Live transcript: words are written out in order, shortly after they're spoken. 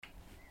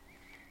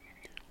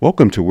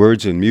Welcome to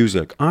Words and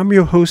Music. I'm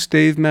your host,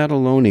 Dave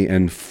Mataloni,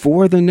 and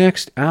for the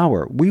next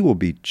hour, we will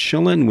be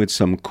chilling with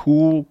some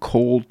cool,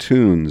 cold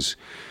tunes.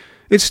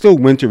 It's still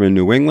winter in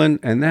New England,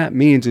 and that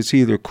means it's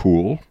either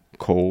cool,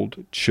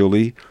 cold,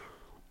 chilly,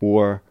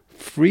 or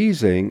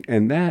freezing,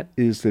 and that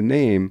is the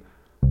name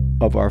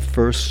of our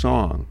first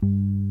song.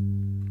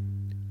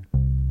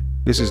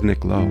 This is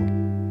Nick Lowe.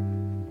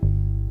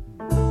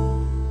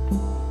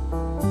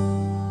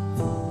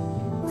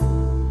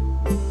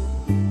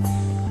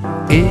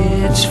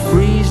 It's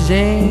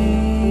freezing,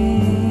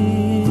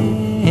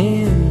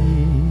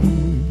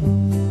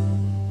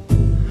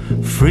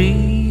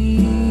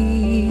 freezing.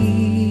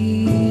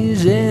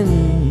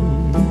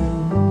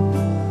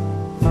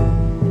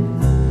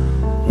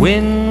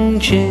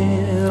 Wind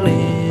chill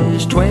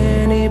is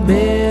 20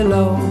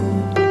 below.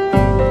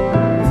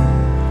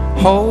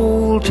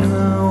 Whole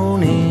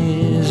town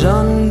is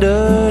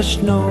under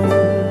snow.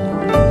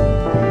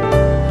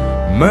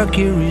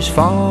 Mercury's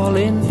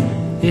falling,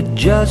 it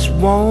just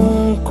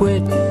won't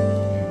quit.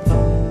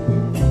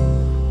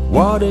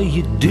 What are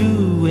you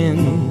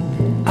doing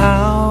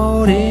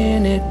out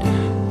in it?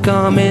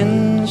 Come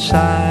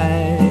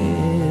inside,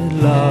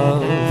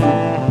 love,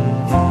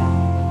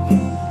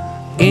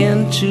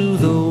 into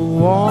the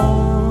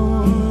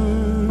warm.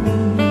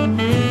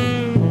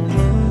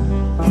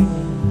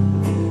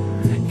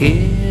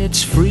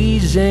 It's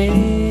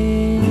freezing.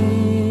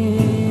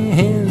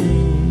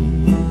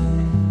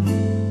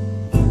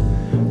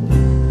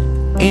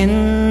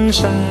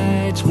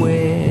 Inside's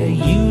where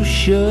you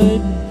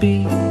should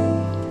be.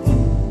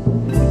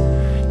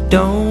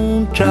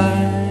 Don't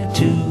try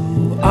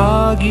to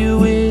argue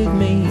with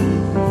me.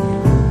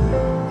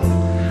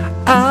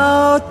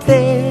 Out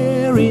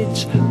there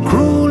it's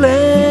cruel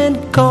and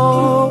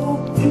cold.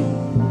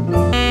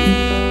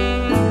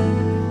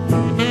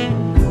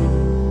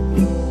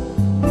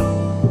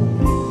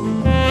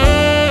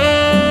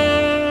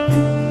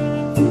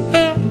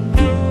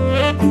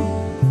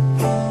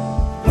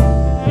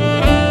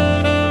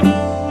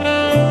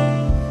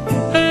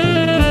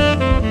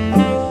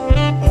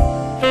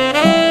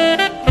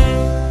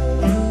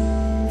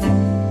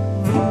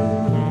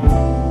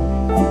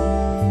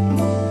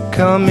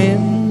 Come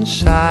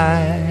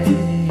inside,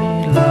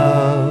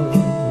 love,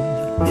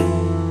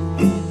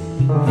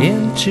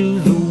 into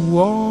the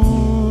warm.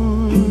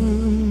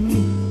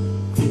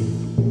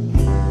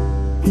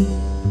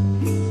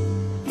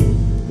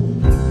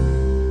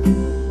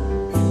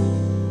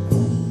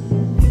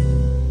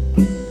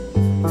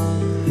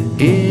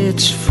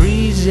 It's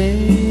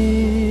freezing.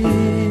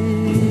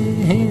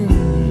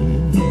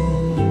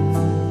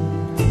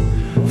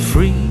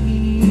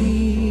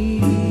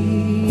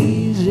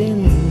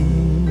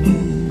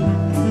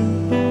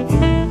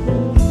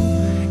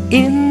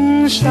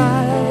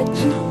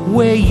 Inside's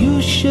where you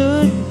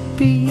should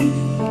be.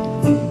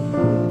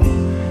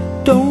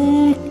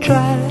 Don't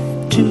try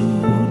to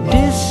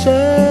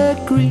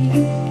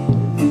disagree.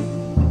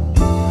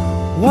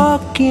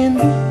 Walk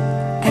in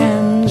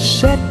and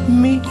set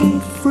me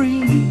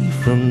free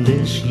from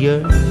this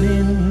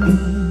yearning.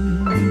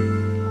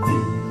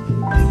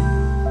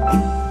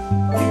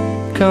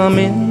 Come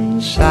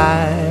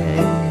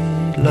inside,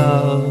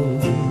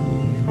 love,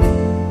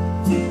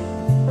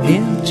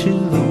 into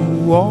the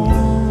warm.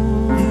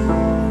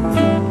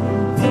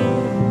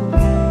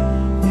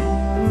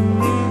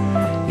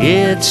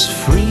 It's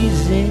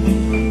freezing,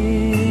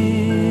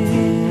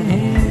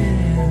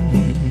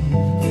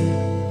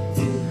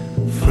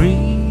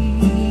 freezing,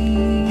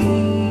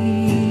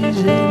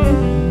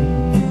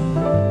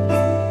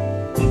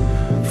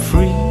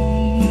 freezing.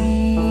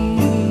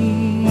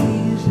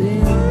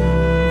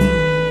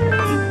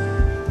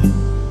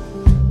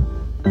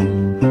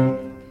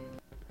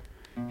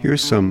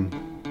 Here's some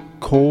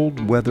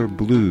cold weather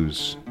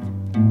blues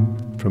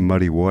from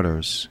Muddy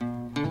Waters.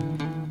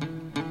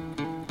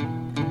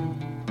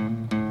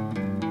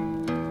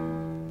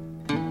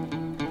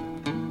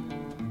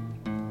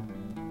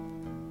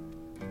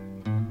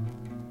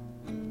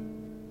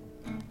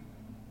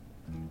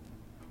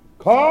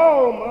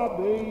 Call my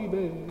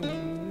baby.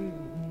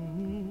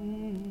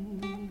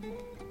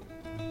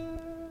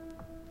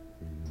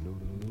 You know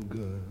the little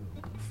girl,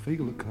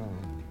 feel the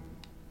calm.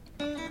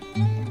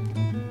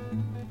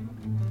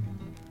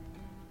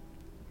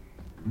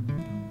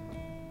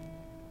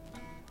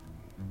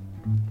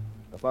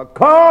 If I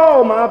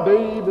call my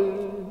baby,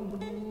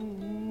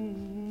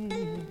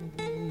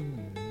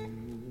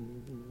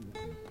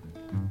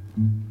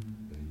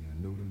 then you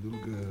know the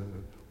little girl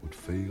would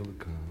fail to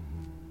come.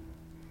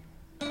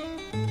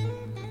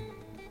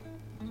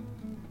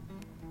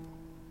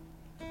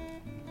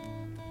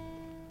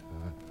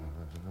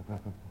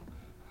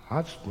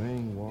 Hot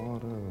spring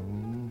water,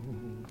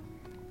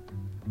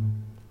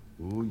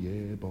 oh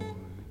yeah, boy,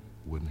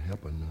 wouldn't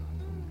help her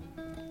none.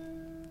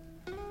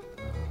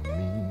 I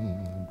mean,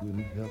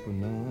 wouldn't help her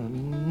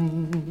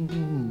none.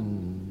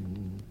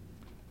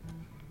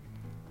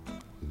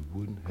 It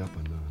wouldn't help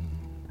her none.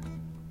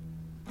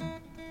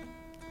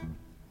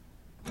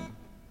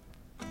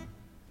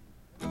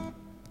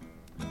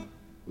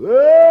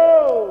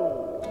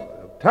 Oh,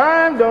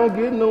 Time don't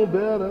get no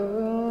better.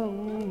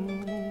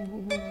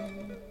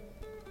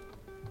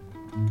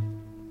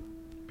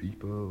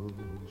 People,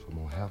 I'm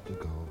gonna have to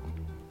go.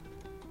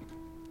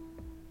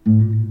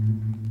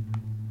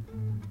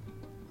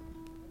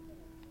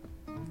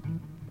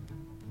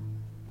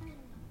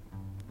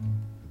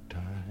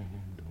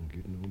 Time don't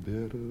get no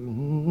better.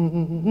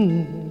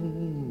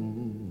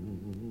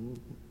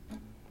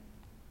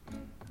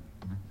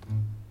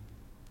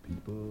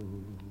 People,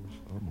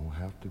 I'm gonna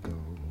have to go.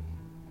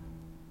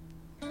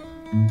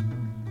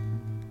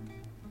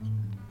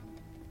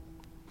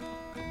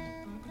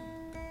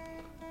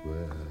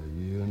 Well,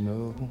 you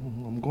know,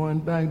 I'm going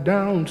back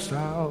down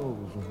south.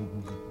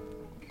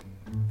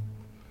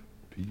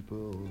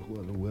 People,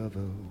 well, the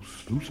weather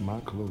suits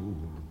my clothes.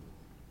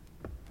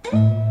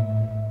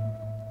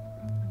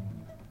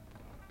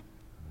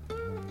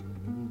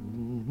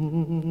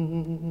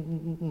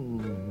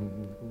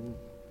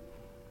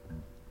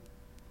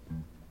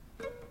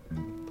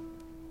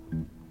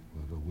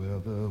 Well, the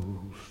weather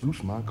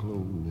suits my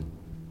clothes.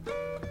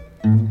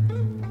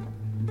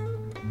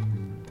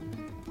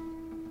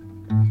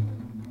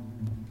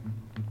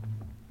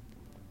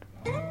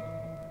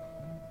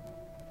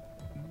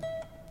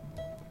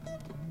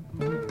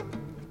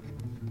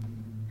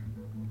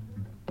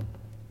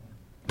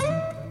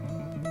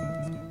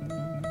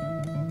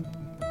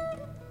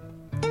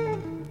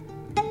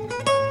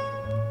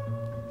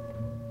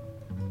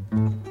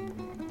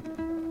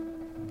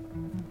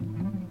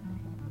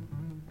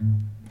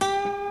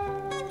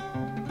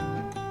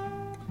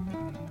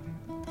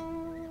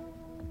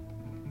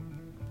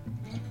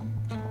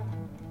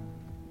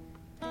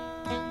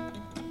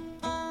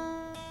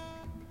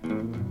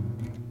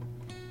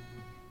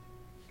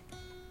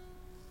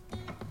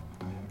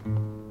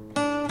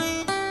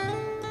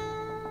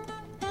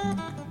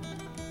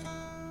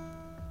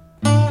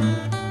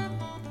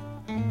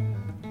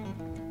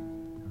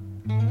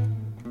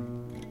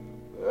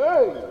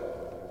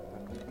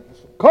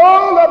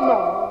 Cold up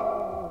now.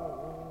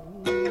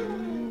 Till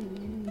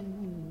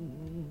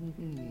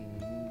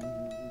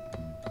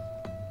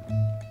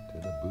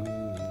the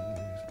birds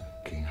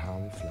can't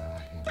hardly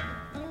fly.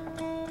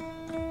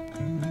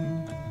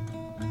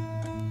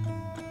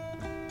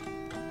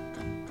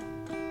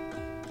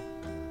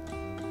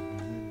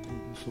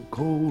 So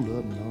cold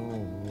up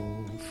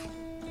north.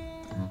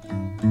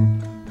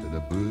 Till the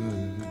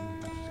birds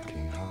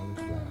can't hardly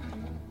fly.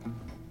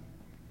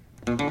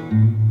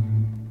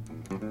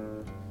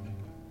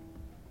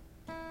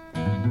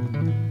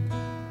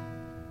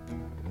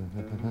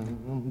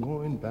 I'm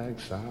going back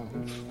south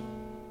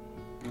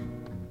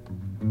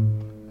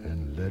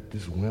and let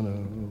this winter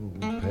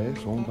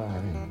pass on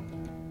by.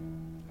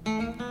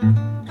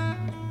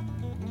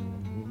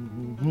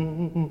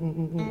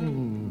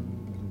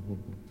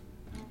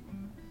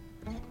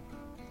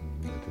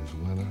 Let this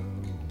winter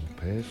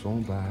pass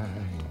on by.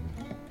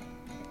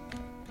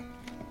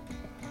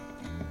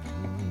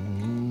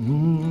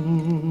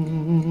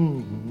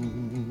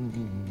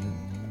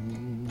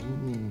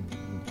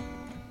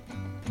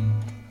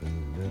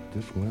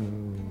 This winter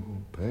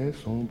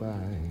pass on by.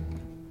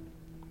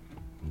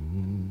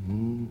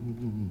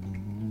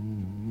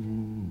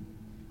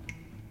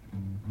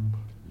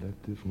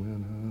 Let this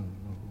winter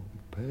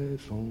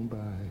pass on by.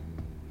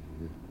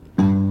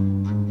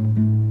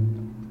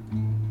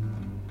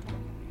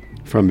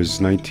 From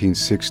his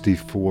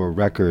 1964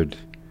 record,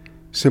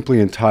 simply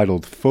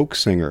entitled Folk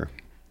Singer,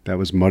 that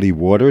was Muddy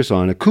Waters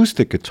on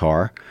acoustic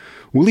guitar.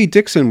 Willie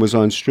Dixon was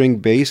on string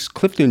bass,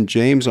 Clifton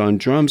James on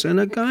drums, and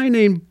a guy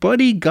named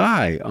Buddy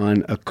Guy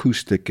on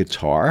acoustic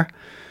guitar.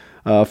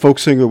 Folk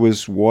Singer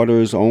was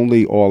Waters'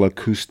 only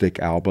all-acoustic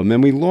album,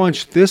 and we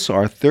launched this,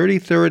 our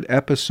 33rd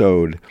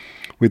episode,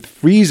 with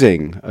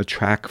Freezing, a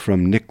track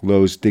from Nick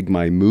Lowe's Dig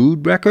My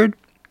Mood record.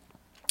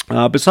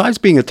 Besides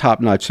being a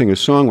top-notch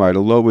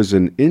singer-songwriter, Lowe was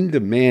an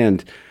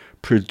in-demand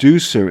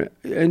producer,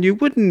 and you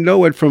wouldn't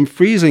know it from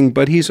Freezing,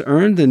 but he's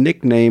earned the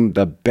nickname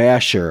The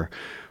Basher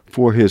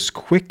for his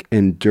quick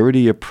and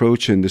dirty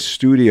approach in the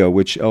studio,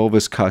 which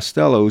Elvis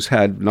Costello, who's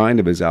had 9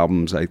 of his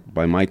albums,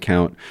 by my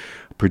count,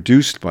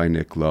 produced by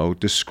Nick Lowe,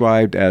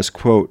 described as,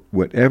 quote,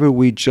 whatever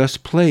we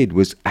just played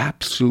was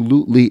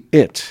absolutely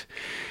it.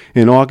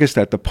 In August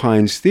at the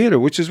Pines Theater,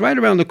 which is right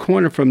around the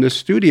corner from the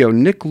studio,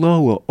 Nick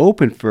Lowe will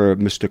open for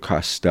Mr.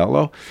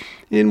 Costello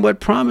in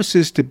what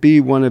promises to be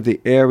one of the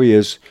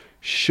area's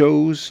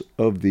shows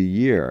of the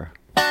year.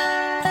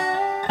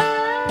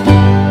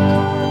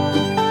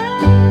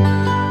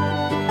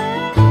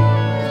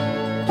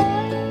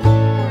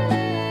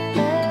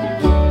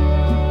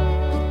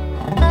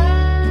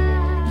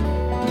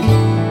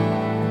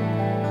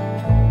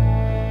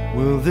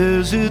 Well,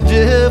 there's a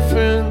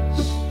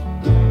difference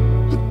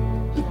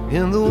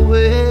in the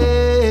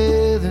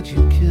way that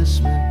you kiss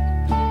me.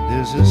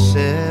 There's a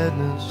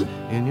sadness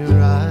in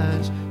your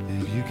eyes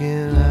that you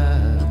can't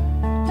hide.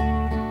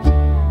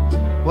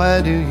 Why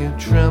do you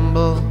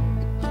tremble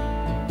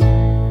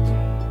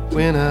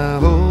when I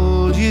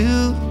hold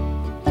you?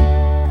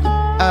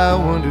 I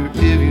wonder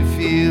if you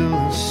feel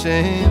the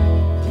same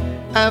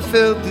I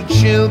felt the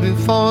chill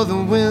before the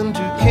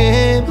winter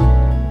came,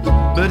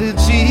 but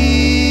it's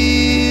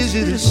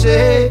easy to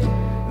say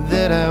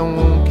that I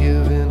won't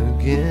give in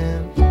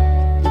again.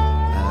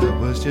 I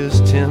was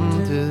just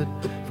tempted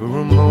for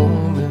a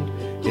moment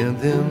and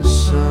then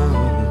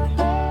some.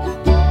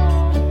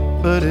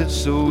 But it's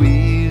so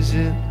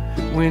easy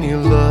when you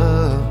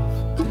love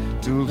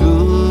to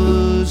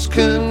lose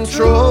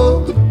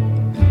control.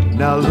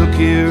 Now look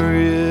here,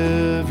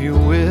 if you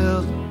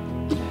will,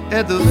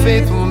 at the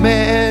faithful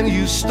man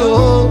you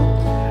stole.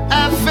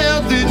 I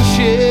felt the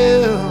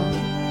chill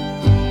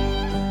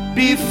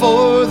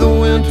before the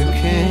winter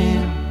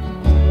came,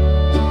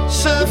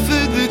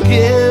 suffered the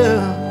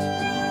guilt,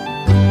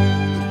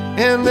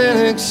 and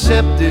then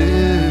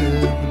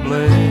accepted the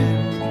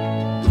blame.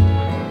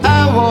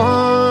 I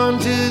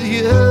wanted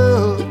you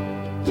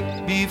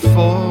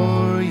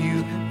before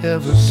you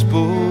ever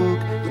spoke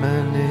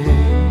my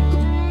name,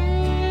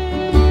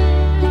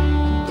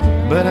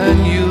 but I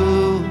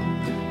knew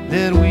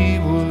that we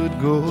would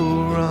go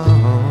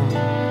wrong,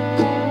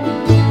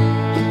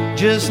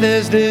 just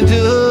as they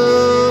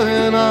do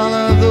in all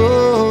of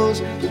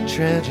those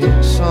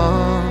tragic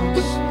songs.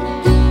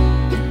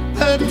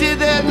 But did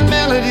that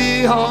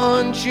melody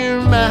haunt your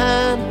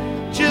mind,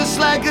 just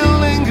like a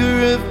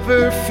linger of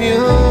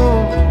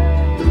perfume,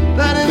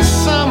 that in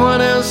someone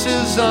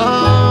else's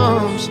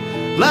arms,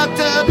 locked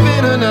up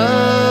in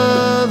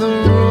another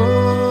room?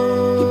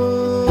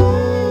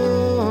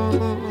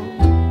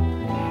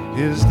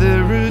 Is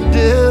there a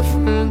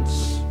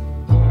difference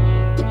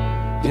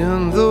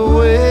in the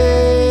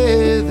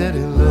way that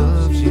he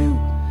loves you?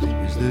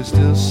 Is there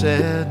still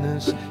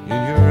sadness in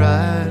your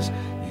eyes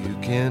you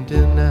can't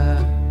deny?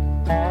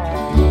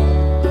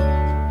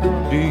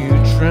 Do you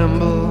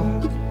tremble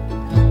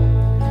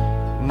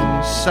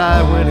and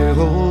sigh when he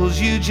holds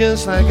you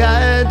just like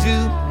I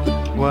do?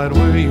 What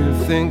were you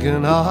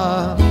thinking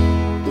of?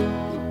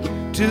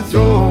 To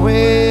throw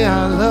away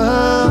our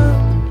love?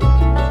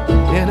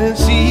 And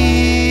it's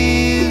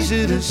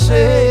easy to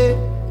say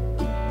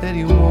that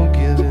you won't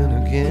give in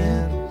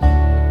again.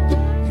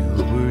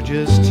 You were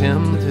just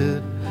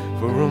tempted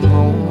for a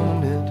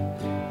moment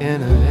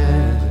and a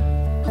half.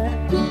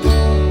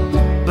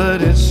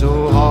 But it's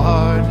so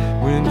hard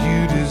when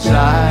you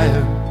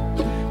desire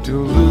to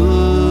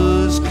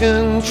lose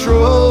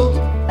control.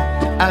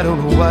 I don't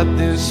know what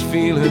this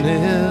feeling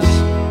is,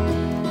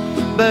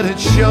 but it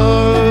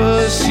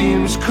sure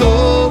seems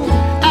cold.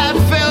 I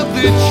felt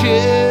the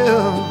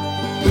chill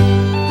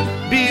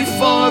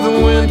before the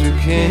winter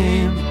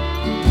came,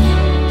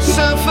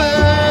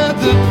 suffered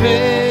the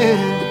pain,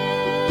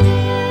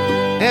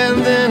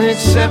 and then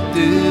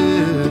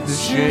accepted the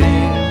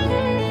shame.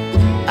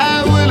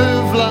 I will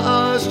have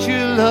lost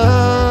your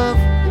love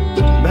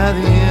by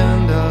the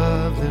end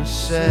of this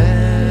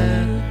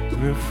sad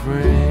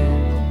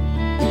refrain.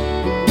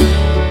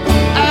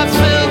 I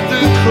felt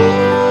the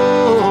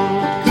cold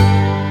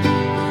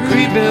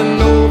creeping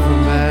over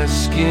my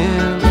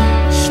skin,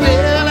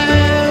 still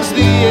as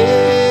the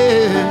air,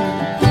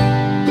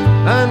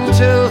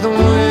 until the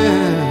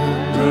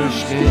wind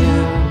rushed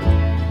in,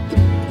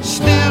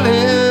 still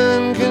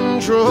in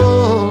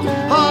control,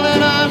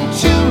 holding on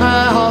to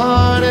my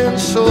heart and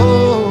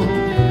soul,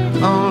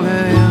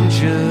 only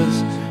inches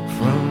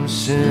from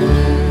sin.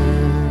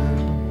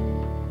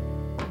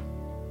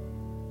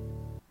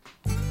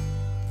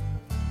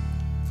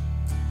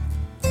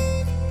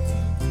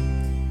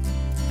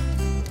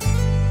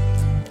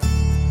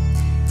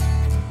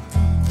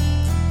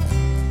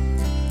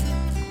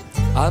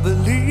 I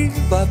believe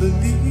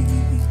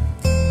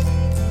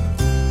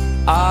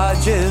I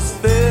just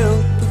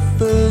felt the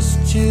first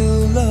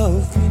chill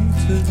of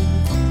winter.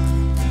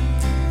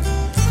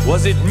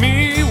 Was it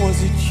me,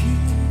 was it you,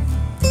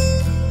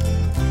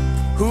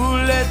 who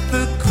let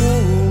the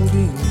cold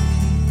in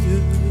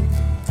here?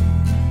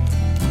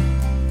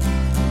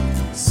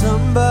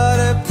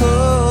 Somebody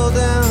pull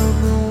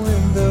down the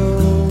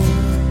window,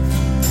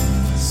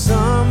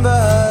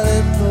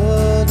 somebody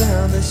pull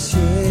down the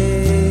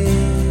shade.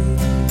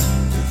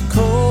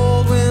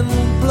 Cold wind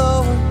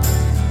blowing,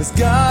 as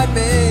God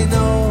may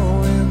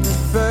know, and the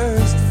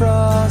first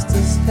frost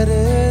is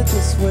headed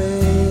this way.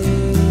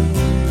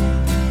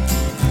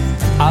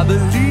 I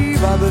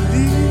believe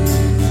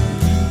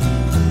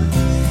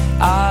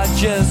I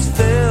just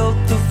felt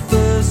the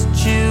first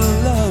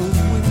chill of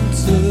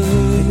winter.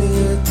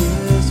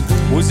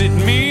 Was it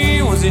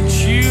me, was it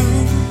you,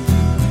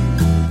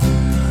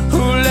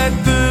 who let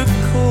the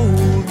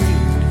cold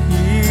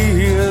in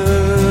here?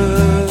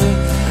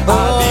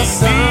 Oh,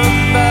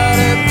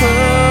 somebody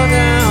pull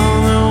down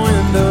the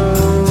window,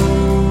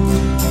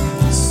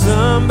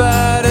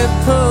 somebody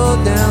pull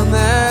down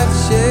that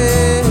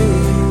shade.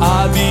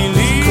 I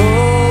believe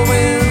cold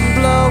wind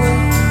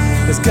blowing,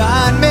 as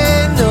God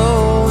may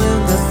know,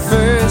 and the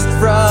first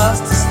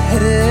frost is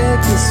headed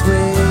this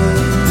way.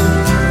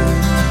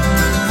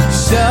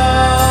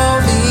 Show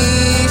me,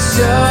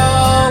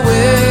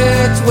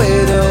 which way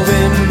the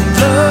wind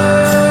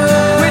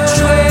blows, which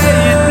way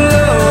it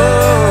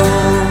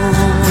blows.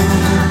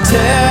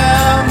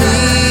 Tell me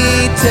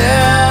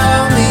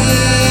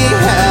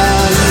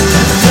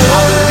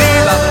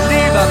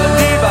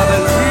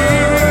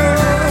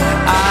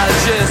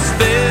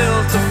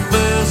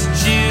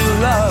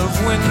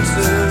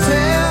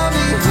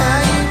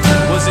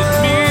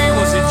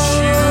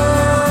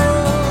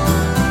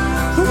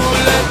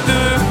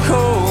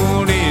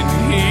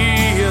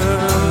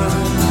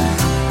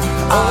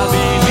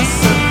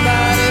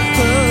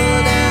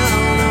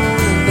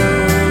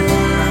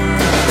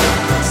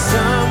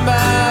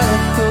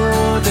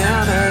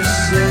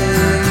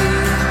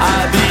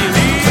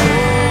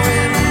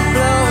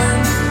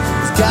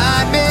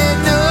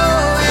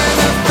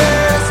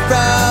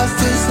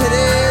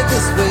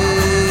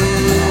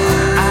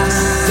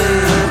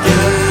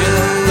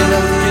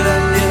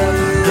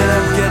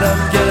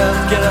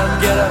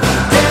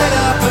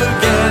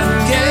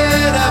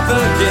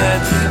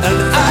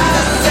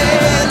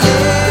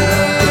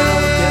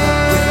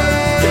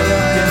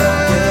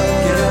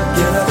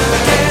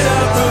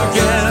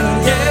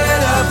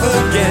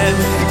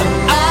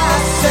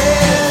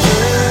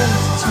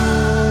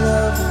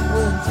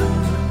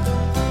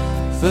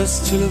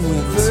First chill of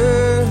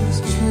winter.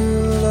 First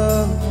chill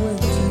of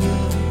winter.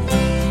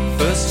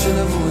 First chill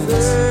of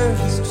winter.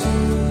 First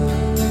chill of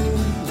winter.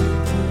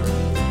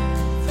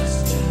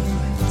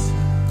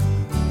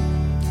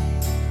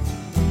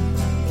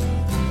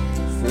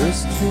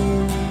 First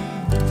chill.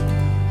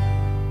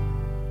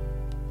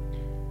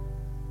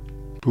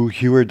 Boo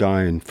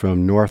Hewerdine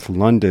from North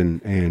London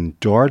and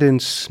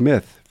Darden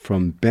Smith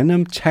from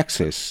Benham,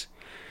 Texas,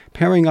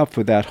 pairing up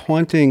for that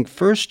haunting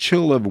first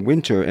chill of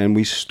winter. And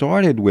we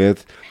started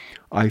with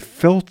I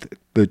Felt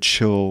the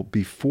Chill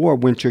Before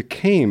Winter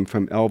Came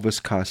from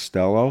Elvis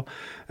Costello,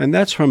 and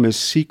that's from his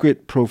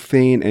Secret,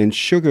 Profane, and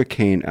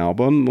Sugarcane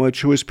album,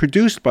 which was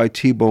produced by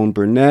T-Bone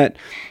Burnett,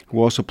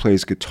 who also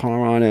plays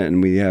guitar on it,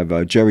 and we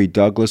have Jerry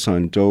Douglas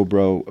on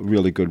dobro, a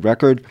really good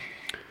record.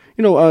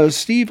 You know,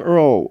 Steve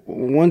Earle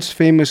once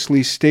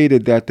famously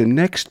stated that the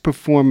next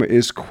performer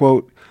is,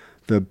 quote,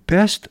 the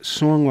best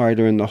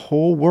songwriter in the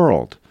whole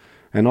world,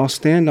 and I'll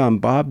stand on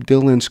Bob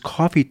Dylan's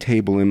coffee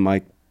table in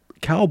my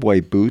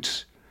cowboy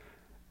boots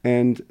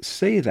and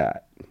say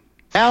that.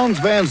 Towns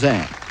Van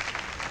Zandt.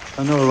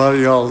 I know a lot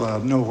of y'all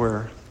know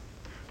where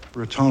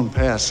Raton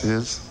Pass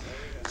is.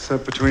 It's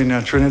up between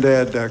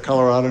Trinidad,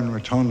 Colorado, and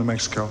Raton, New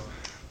Mexico.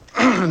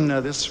 Now,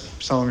 this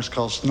song is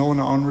called Snowing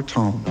on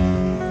Raton.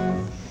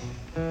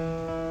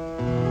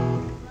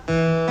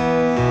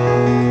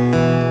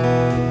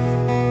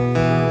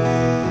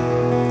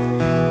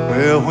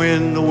 Well,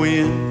 when the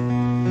wind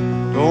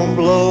don't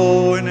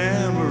blow in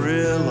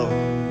Amarillo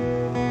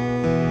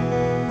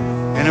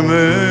and the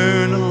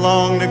moon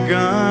along the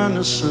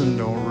Gunnison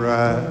don't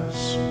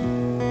rise,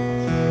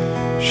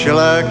 shall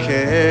I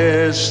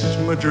cast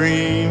my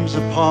dreams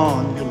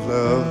upon your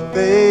love,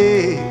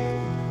 babe,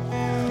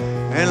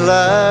 and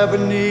lie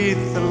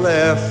beneath the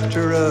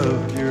laughter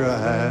of your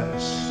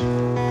eyes?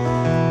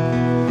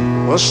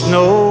 Well,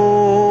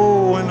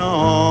 snowing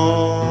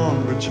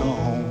on Raton.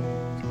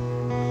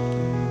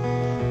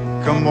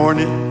 Come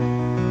morning,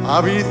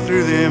 I'll be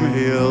through them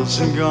hills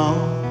and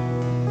gone.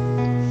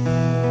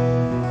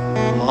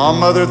 My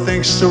mother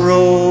thinks the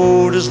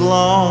road is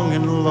long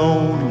and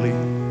lonely.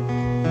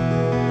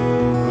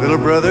 Little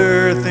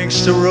brother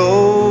thinks the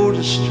road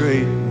is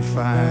straight and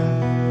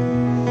fine.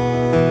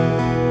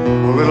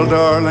 Well, little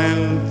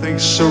darling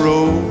thinks the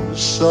road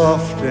is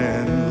soft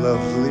and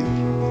lovely.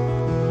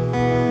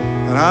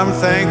 And I'm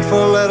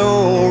thankful that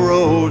old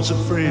road's a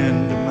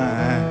friend of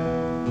mine.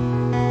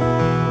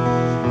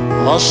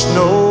 While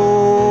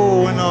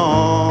snowing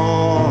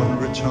on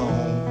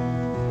Raton.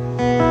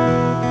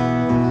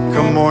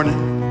 Come morning,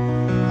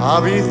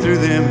 I'll be through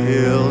them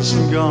hills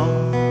and gone.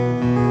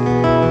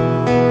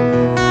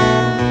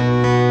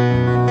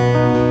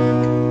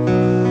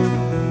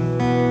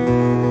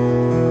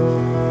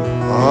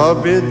 I'll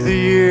bid the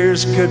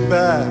years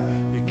goodbye,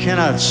 you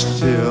cannot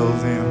still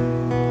them.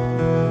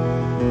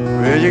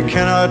 Well, you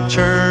cannot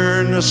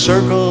turn the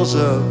circles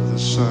of the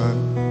sun.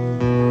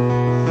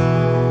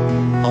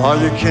 Or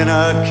you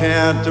cannot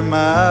count the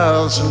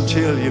miles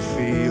until you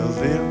feel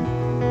them.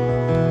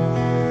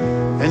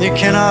 And you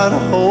cannot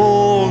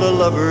hold a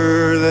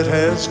lover that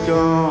has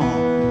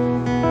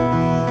gone.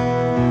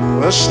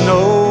 Well,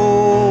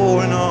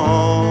 snowing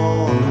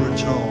on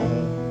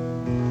Raton.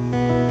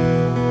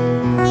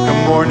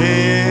 Come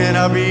morning,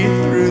 I'll be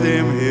through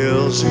them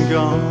hills and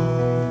gone.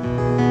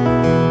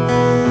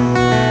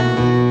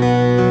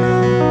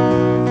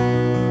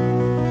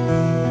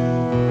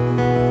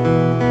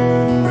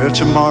 Well,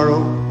 tomorrow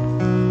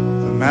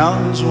the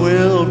mountains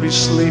will be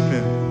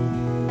sleeping,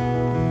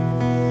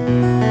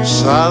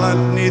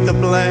 silent neath the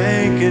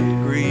blanket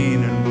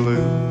green and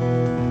blue.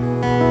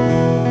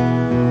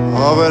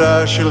 Oh, but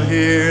I shall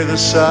hear the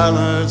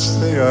silence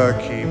they are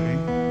keeping,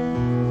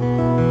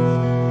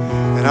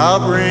 and I'll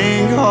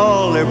bring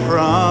all their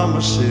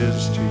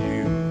promises to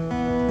you.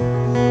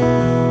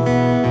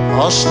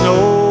 I'll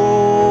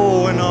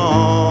snowing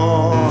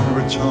on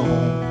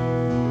Raton.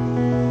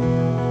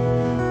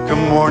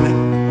 Come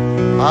morning,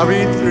 I'll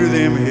be through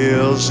them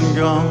hills and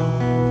gone.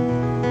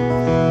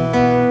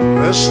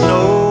 The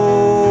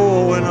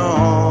snowing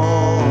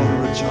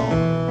on Raton.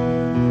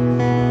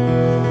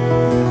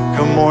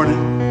 Come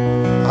morning,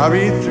 I'll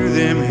be through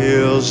them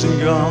hills and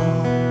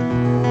gone.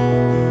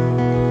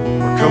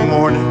 Come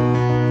morning,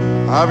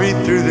 I'll be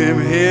through them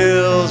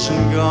hills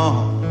and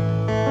gone.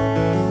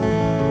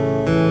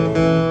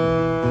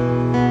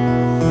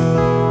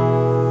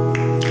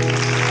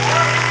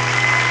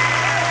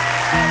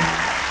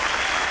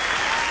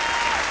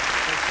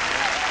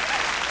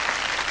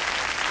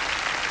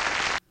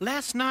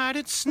 Last night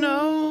it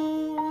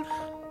snowed,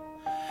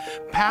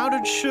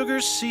 powdered sugar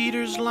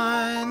cedars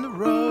line the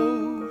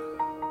road.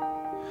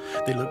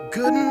 They look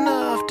good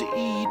enough to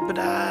eat, but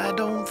I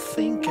don't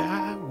think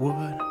I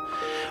would.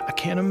 I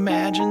can't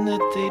imagine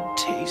that they'd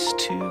taste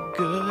too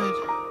good.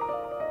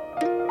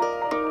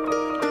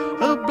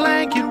 A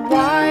blanket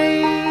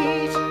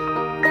white,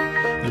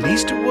 at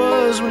least it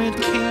was when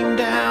it came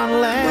down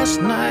last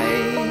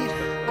night.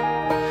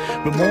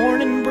 But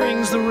morning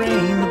brings the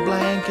rain, the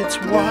blanket's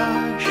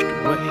washed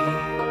away.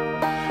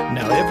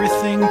 Now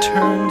everything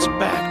turns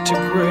back to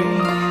gray.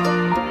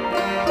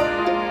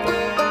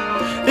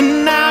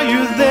 And now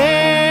you're there.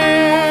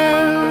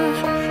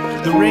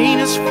 The rain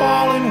is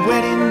falling,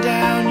 wetting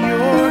down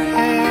your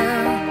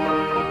hair.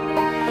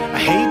 I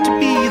hate to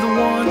be the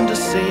one to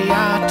say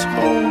I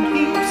told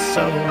you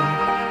so,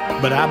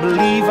 but I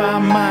believe I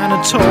might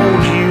have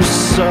told you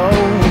so.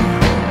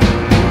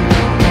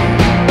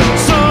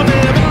 So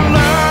live and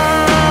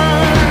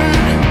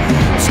learn.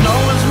 Snow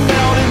is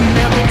melting,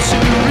 never to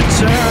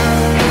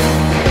return.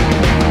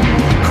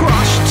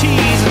 Cross your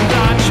T's and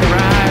dot your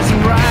I's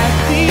and write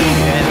the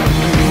end.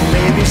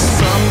 Maybe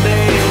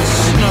someday it'll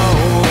snow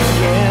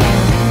again.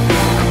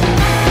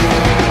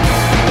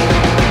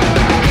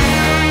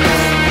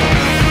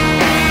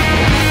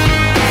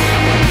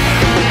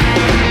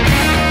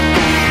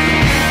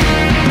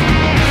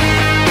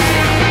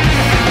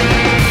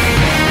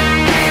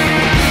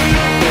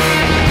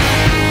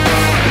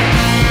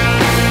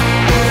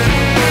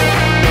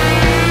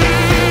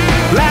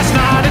 Last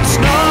night it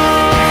snowed.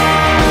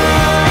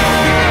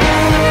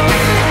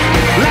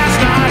 Last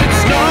night it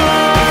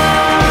snowed.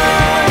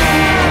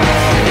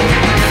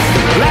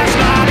 Last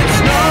night it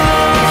snowed.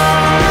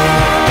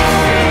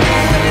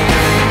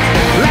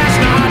 Last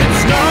night it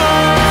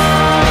snowed.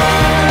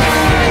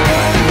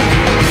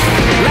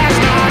 Last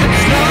night it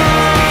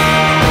snowed.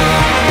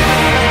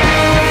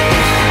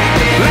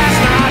 Last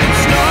night it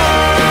snowed.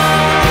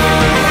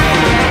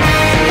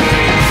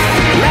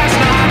 Last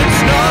night it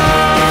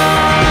snowed.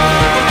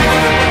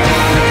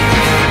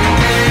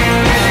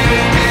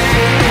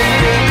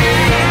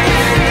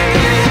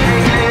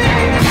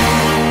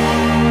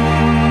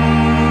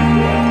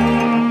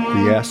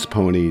 The Ass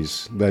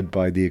Ponies, led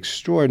by the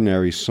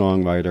extraordinary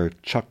songwriter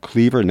Chuck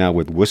Cleaver, now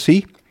with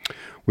Wussy,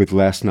 with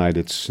Last Night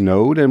It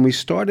Snowed. And we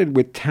started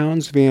with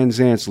Townes Van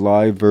Zant's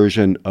live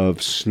version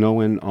of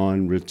Snowin'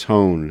 on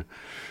Raton.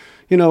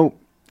 You know,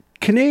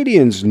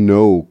 Canadians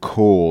know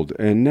cold,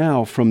 and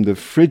now from the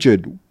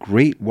frigid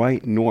Great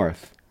White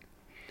North.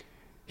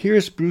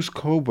 Here's Bruce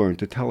Cockburn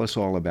to tell us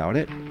all about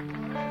it.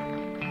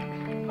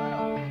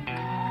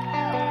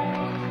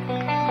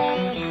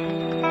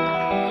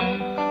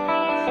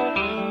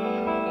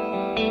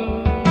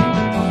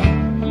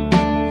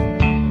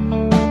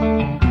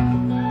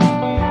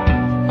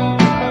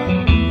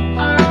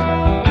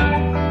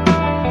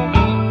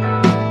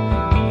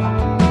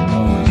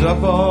 Was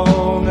up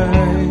all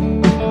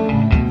night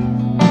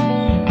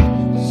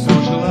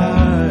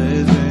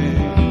socializing,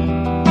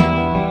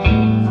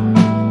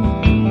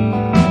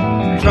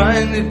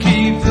 trying to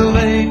keep the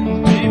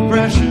latent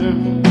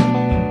depression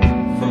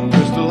from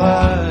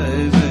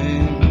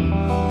crystallizing.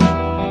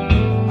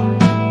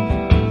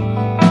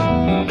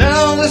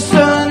 Now the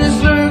sun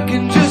is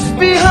lurking just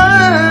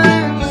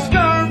behind the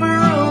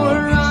Scarborough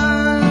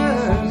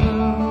horizon,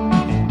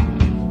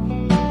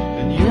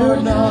 and you're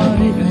not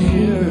even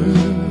here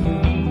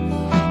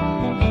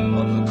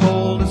on the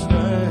coldest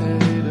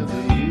night of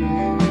the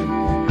year.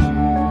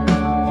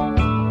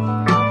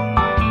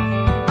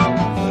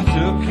 I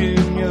took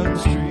in Young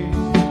Street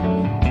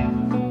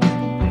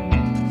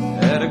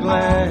at a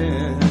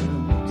glance,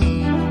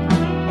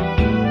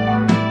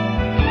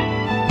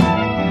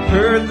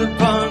 heard the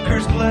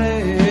punkers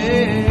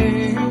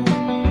play,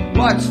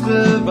 watched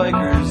the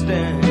bikers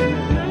dance.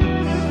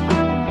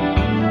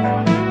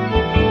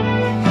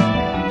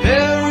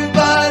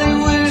 Everybody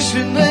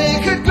wishing they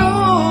could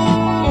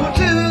go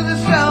to the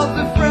south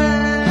of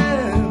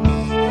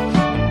France.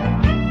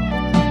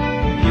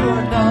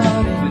 You're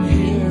not even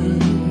here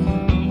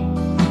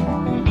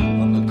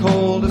on the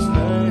coldest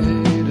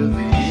night of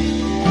the year.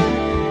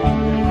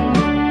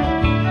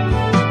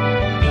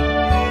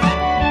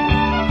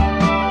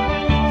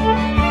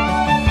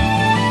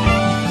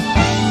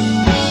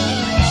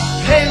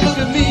 Hey, look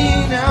at me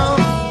now.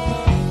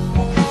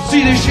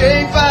 See the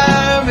shape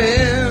I'm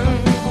in.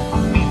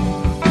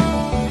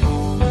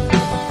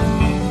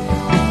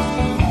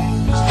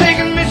 It's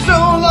taken me so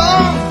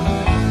long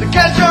to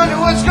catch on to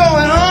what's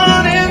going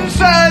on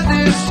inside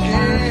this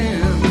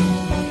skin.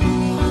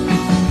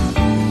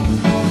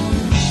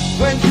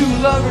 When two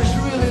lovers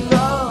really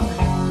love,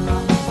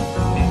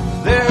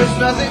 there's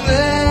nothing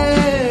there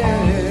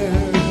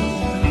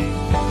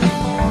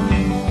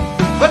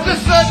but the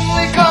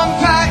suddenly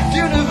compact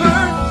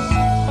universe,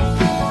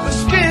 the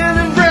skin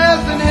and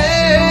breath and hair.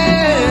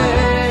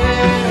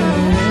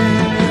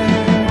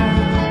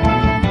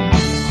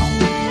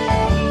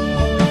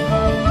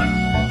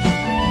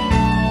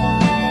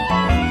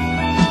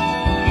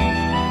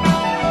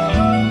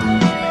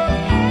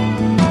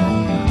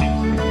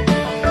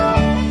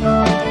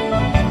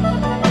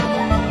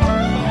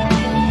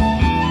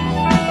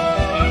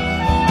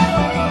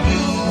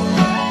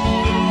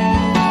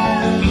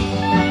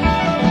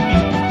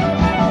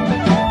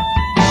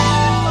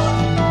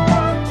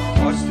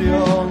 Watch the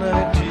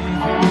all-night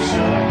TV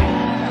show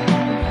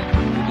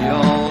in the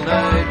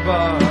all-night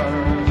bar.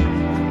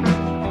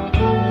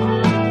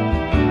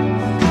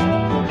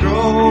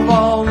 Drove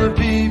all the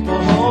people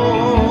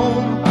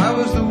home. I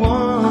was the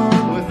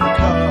one with the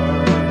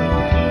car.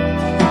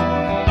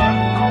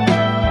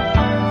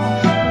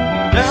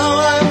 Now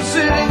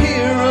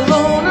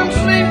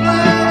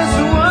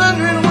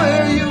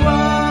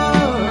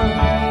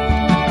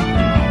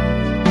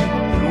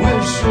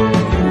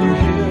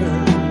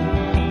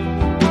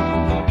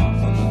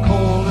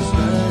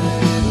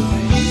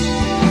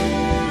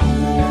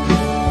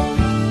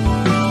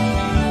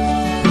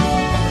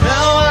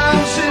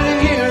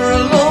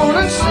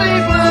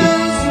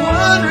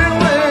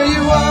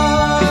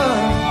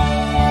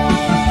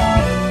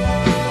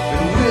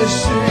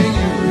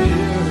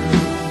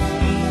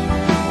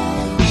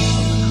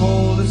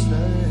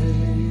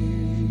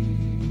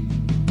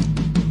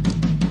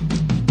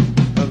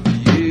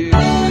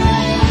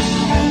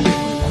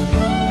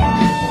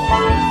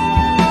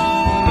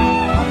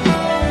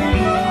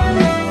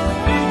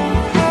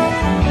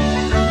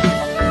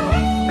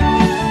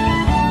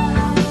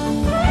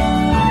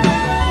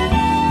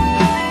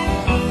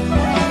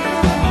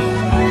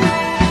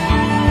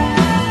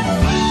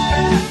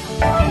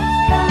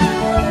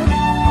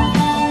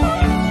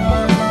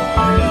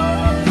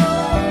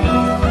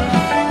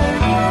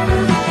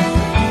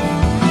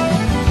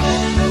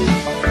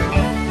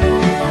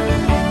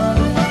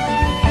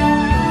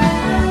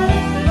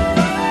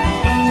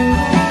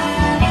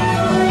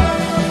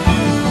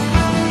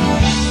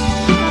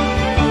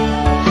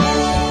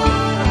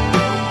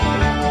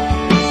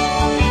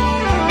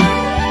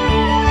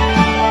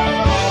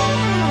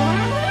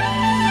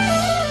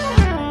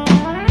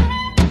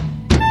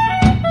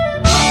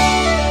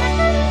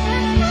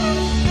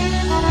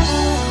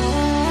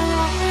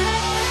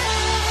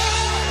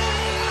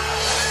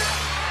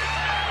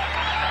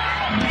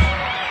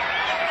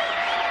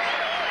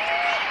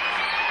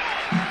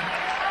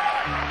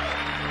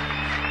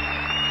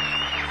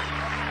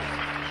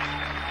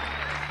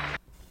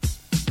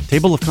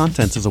Table of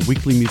Contents is a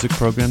weekly music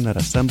program that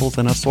assembles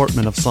an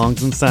assortment of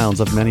songs and sounds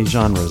of many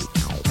genres,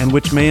 and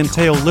which may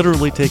entail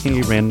literally taking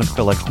a random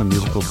collection of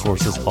musical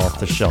sources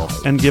off the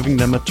shelf and giving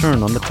them a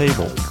turn on the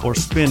table or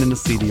spin in the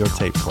CD or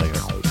tape player.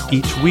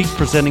 Each week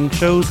presenting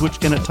shows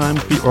which can at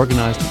times be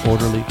organized and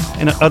orderly,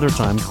 and at other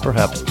times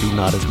perhaps be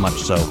not as much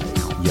so,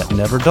 yet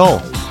never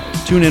dull.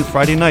 Tune in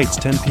Friday nights,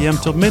 10 p.m.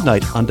 till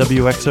midnight on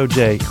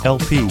WXOJ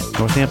LP,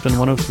 Northampton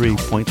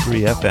 103.3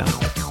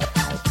 FM.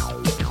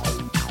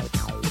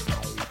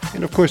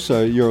 And of course,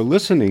 you're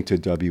listening to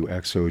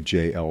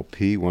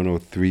WXOJ-LP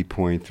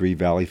 103.3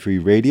 Valley Free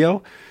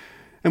Radio.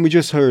 And we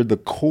just heard The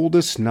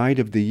Coldest Night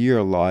of the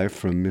Year live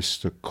from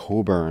Mr.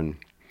 Coburn.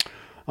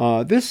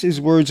 This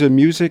is Words of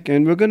Music,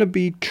 and we're going to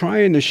be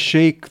trying to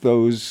shake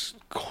those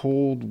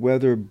cold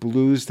weather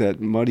blues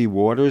that Muddy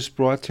Waters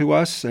brought to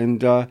us.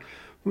 And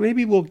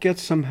maybe we'll get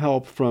some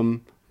help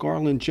from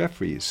Garland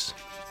Jeffries.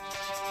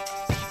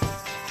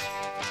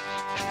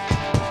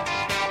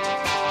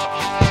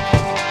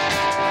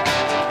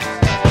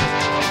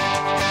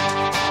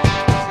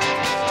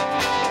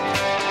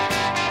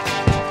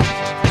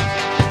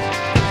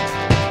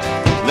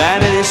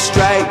 Vanity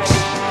strikes,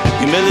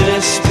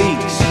 humility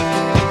speaks,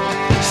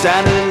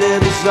 standing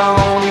lives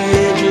on the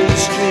edge of the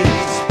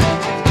streets.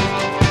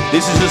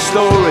 This is a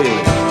story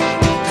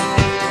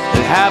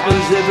that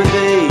happens every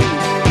day.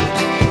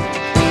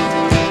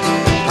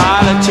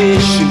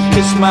 Politician,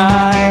 kiss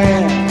my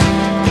hand.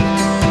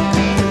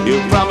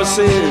 Your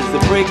promises that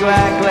break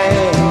like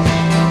glass.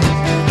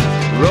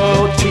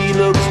 Royalty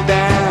looks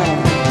down.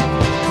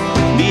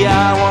 Me,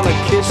 I wanna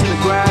kiss the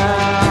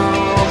ground.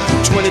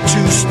 22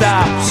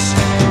 stops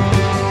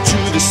to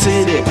the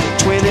city,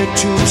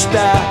 22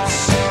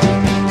 stops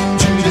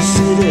to the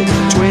city,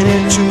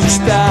 22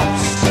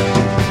 stops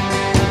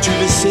to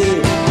the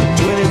city,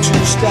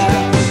 22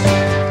 stops.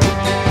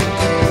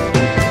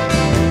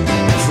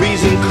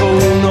 Freezing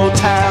cold, no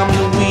time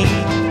to weep.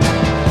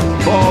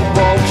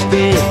 Boardwalks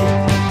dead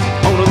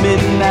on a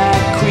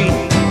midnight creek.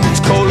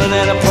 It's colder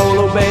than a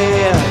polar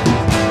bear,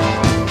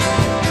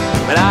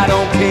 but I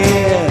don't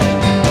care.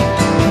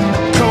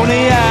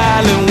 Coney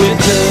Island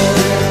winter.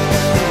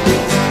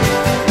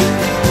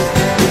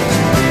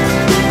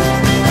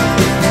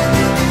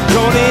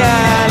 Coney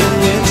Island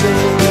winter.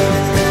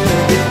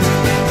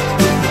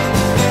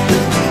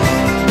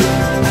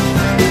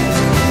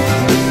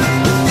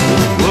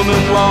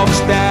 Woman walks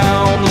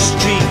down the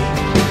street,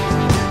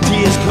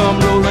 tears come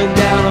rolling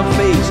down her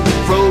face,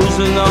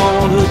 frozen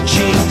on her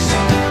cheeks.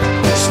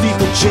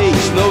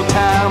 Steeplechase, no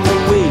time to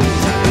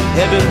waste.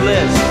 Heaven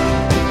blessed,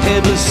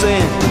 heaven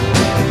sent.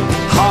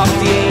 Hark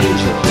the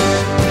angels,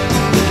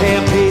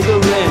 can't pay the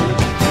rent.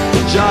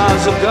 The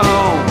jobs are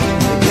gone,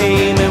 they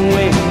came and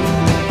went.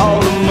 All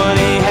the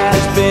money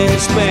has been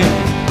spent.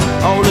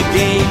 All the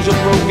games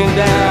are broken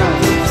down.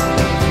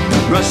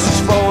 Rust is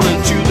falling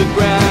to the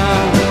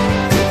ground.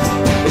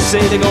 They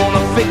say they're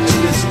gonna fix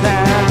this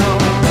town.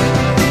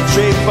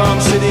 Straight from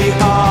City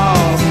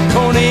Hall,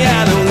 Coney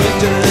Island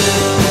winter.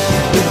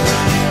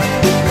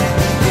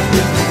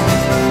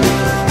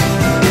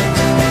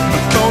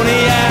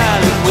 Coney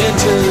Island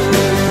winter.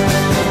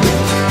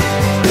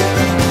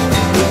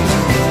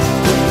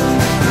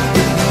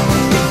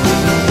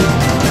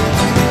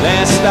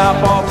 Last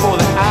stop off for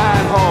the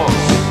Iron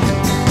Horse.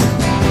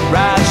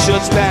 Ride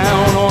shuts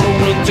down on a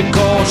winter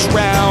course.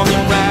 Round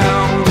and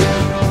round,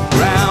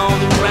 round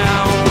and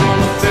round on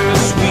the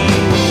Ferris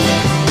wheel.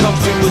 Comes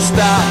to a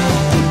stop,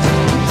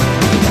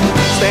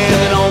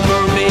 standing on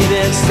Mermaid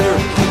and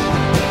Surf.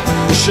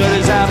 The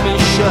shutters have been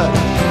shut.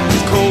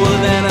 It's colder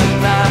than a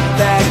knife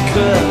that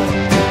cut.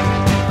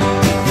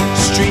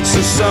 Streets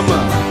of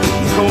summer,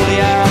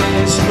 Coney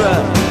Island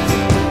strut.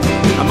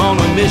 I'm on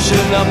a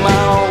mission of my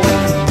own.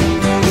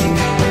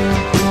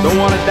 Don't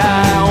wanna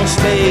die on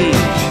stage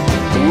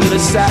with a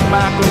sack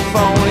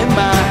microphone in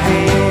my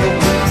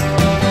hand.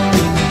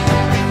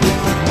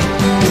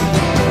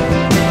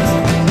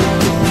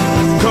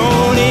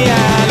 Coney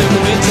Island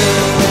winter.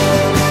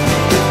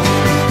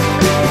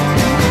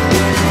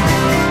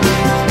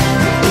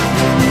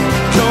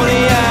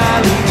 Coney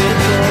Island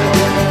winter.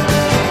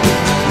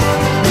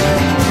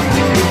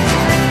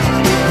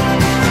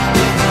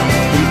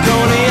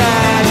 Coney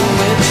Island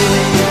winter.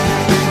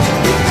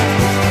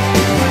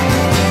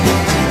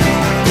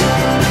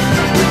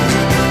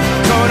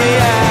 Coney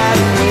Island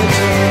winter.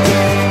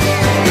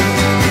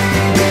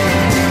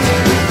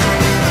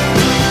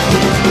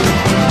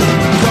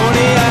 Coney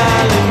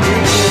Island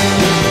winter.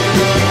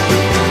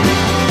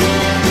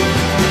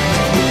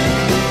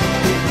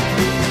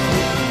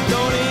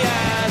 Coney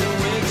Island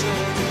winter.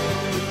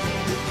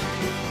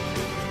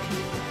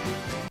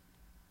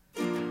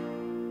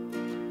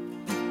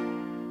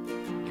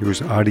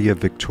 Here's Adia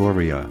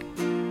Victoria.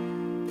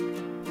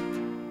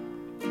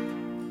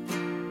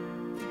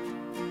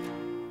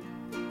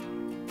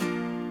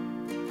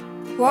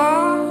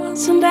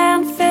 Wasn't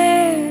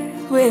unfair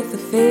with the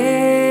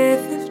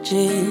fifth of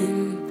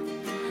gin,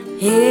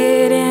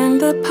 hid in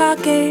the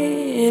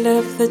pocket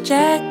of the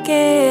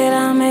jacket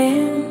I'm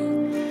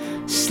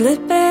in,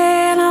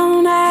 slipping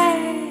on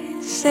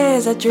ice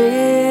says I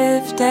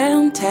drift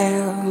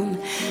downtown,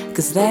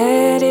 'cause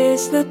that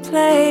is the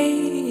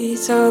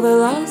place all the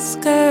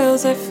lost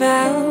girls are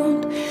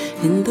found.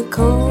 In the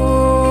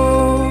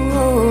cold,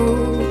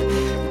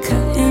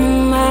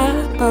 cutting my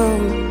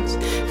bones.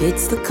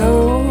 It's the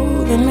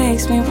cold that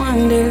makes me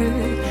wonder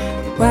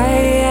why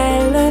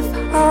I left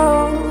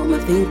home. I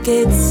think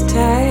it's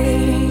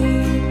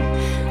time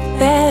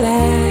that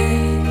I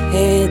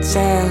head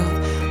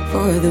south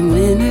for the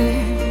winter.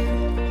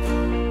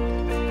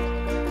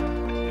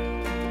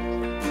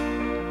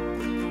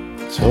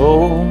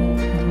 Told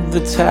the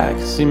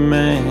taxi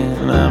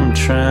man I'm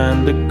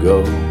trying to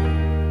go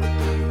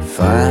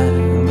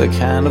find the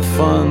kind of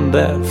fun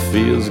that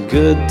feels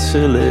good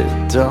till it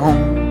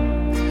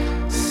don't.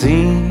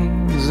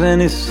 Seems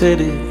any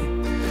city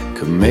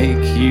could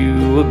make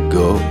you a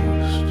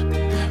ghost,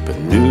 but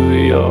New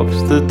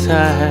York's the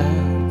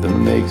type that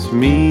makes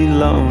me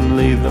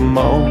lonely the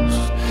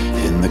most.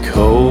 In the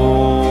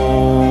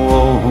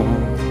cold,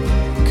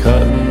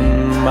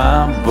 cutting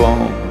my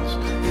bones.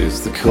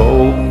 It's the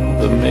cold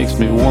that makes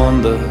me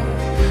wonder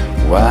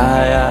why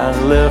I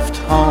left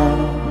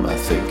home. I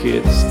think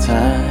it's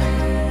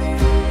time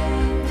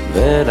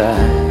that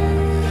I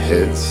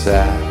head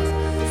south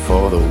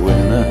for the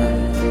winter.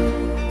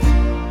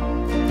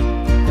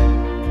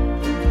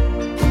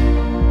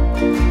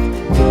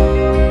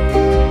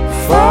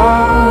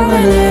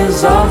 Falling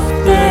is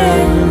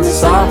often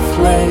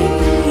softly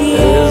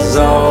as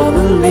all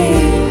the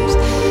leaves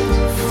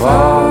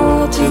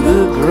fall to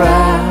the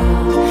ground.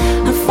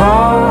 And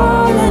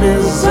falling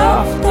is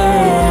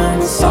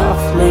often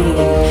softly,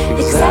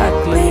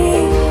 exactly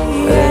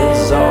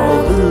as all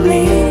the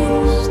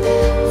leaves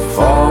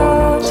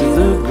fall to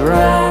the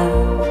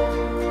ground.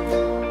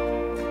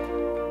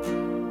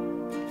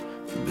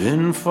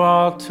 Been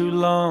far too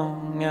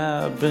long,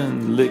 I've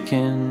been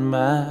licking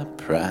my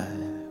pride.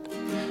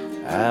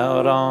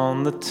 Out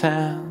on the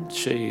town,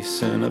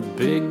 chasing a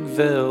big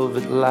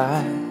velvet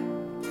light.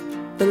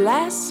 But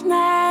last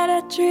night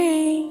I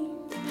dreamed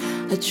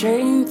a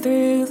train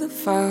through the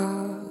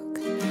fog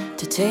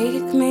to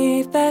take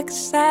me back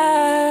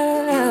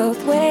south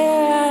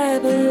where I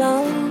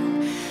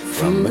belong.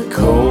 From the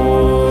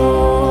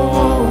cold,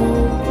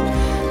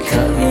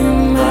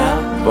 cutting my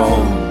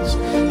bones.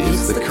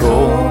 It's the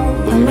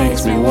cold that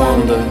makes me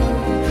wonder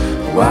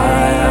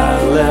why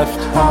I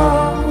left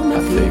home. I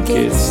think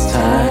it's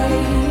time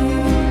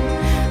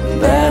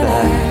that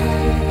I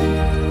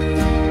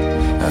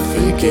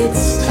think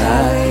it's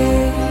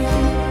time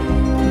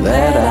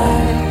that I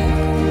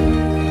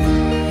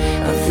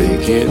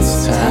think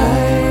it's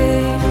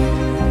time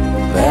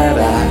that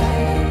I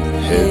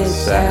head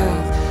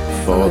south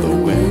for the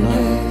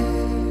winter.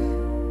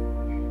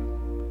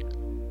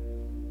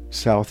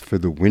 South for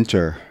the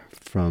Winter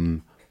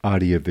from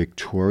Adia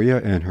Victoria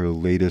and her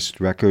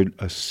latest record,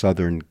 A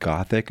Southern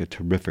Gothic, a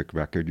terrific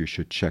record. You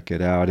should check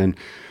it out. And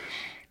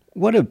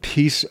what a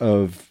piece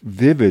of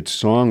vivid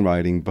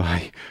songwriting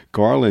by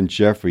Garland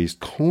Jeffries,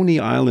 Coney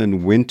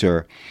Island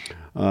Winter.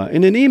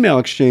 In an email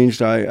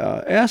exchange, I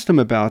asked him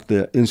about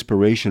the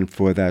inspiration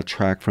for that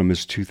track from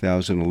his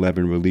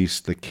 2011 release,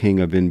 The King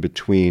of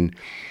In-Between.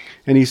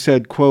 And he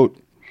said, quote,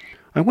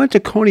 I went to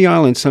Coney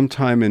Island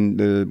sometime in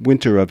the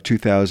winter of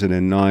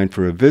 2009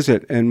 for a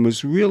visit and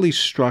was really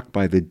struck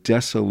by the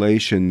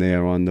desolation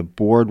there on the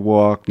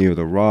boardwalk near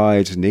the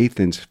rides,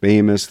 Nathan's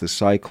Famous, the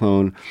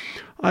Cyclone.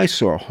 I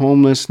saw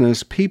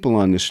homelessness, people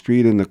on the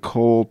street in the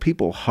cold,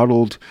 people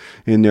huddled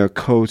in their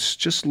coats,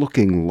 just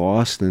looking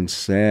lost and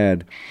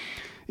sad.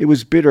 It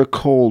was bitter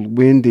cold,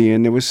 windy,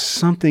 and there was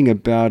something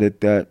about it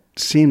that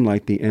seemed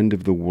like the end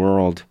of the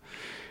world.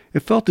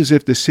 It felt as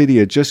if the city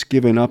had just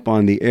given up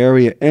on the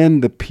area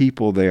and the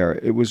people there.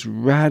 It was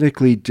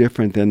radically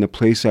different than the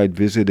place I'd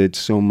visited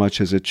so much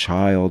as a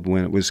child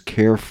when it was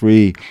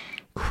carefree,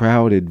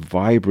 crowded,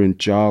 vibrant,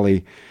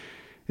 jolly.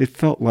 It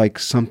felt like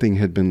something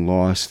had been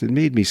lost. It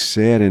made me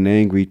sad and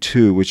angry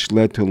too, which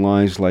led to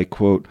lines like,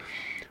 quote,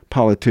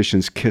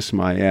 politicians kiss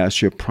my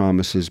ass, your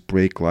promises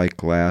break like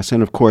glass.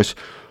 And of course,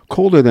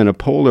 colder than a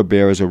polar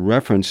bear is a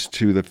reference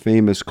to the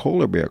famous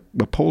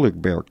the Polar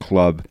Bear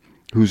Club,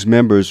 whose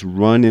members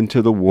run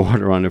into the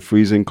water on a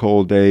freezing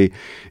cold day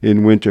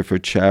in winter for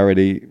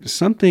charity,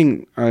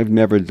 something I've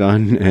never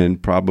done and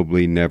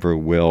probably never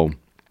will.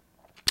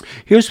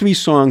 Here's 3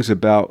 songs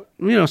about,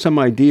 some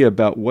idea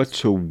about what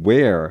to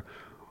wear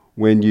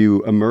when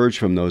you emerge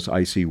from those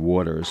icy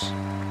waters.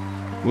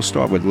 We'll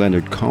start with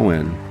Leonard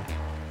Cohen.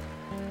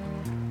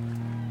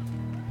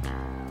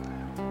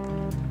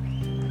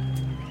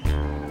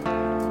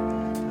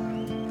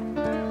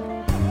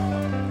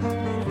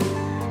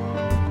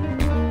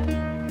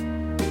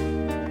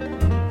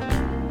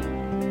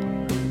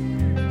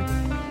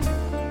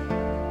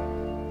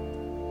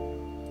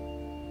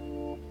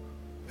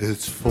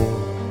 It's 4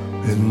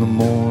 in the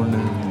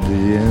morning,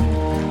 the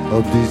end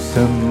of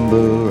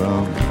December.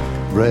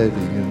 I'm ready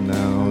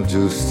now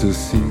just to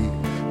see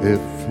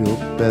if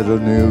you're better.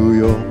 New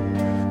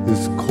York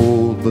is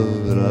cold,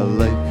 but I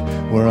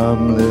like where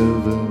I'm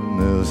living.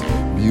 There's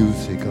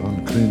music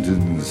on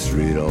Clinton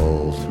Street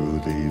all through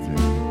the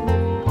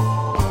evening.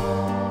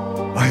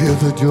 I hear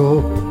that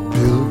you're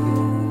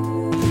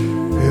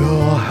building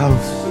your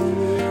house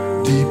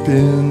deep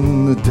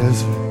in the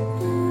desert.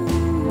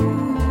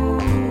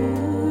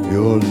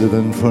 You're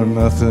living for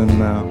nothing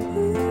now.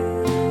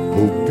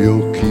 Hope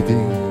you're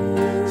keeping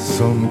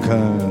some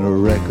kind of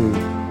record.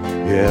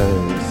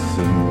 Yes,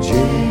 and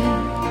Jane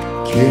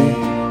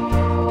came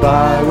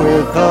by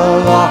with a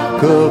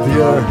lock of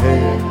your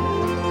hair.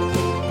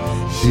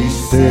 She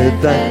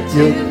said that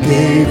you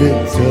gave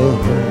it to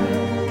her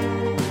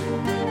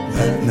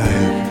that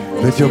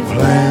night, that you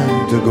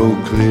planned to go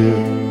clear.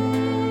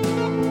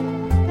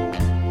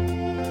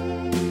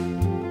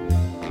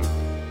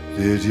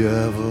 Did you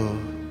ever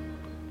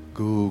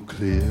go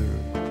clear?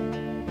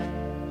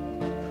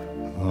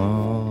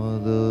 Oh,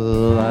 the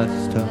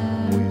last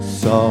time we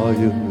saw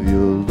you,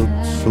 you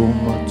looked so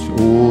much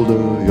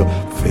older. Your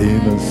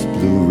famous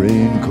blue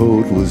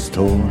raincoat was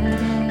torn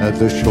at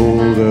the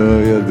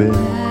shoulder. You'd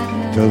been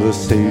to the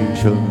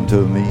station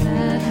to meet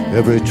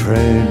every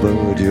train,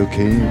 but you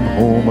came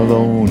home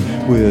alone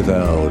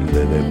without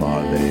Lily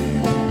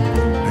Marlene.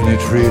 And you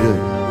treated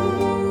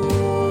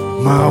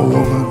my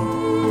woman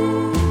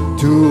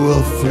to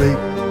a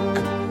flake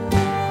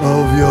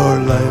of your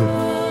life.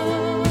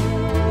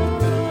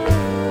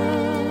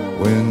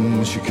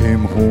 When she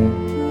came home,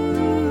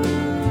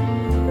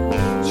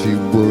 she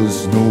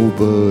was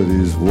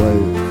nobody's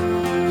wife.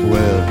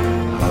 Well,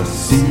 I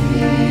see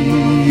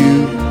you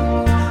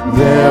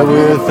there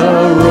with a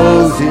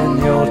rose in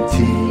your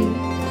teeth,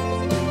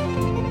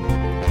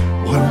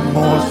 one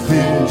more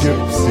thin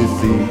gypsy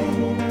thief.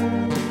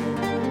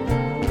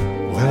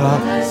 Well,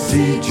 I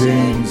see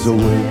Jane's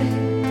away.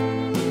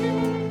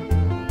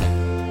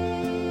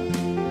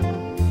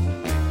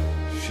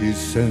 She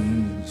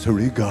sends her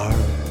regard.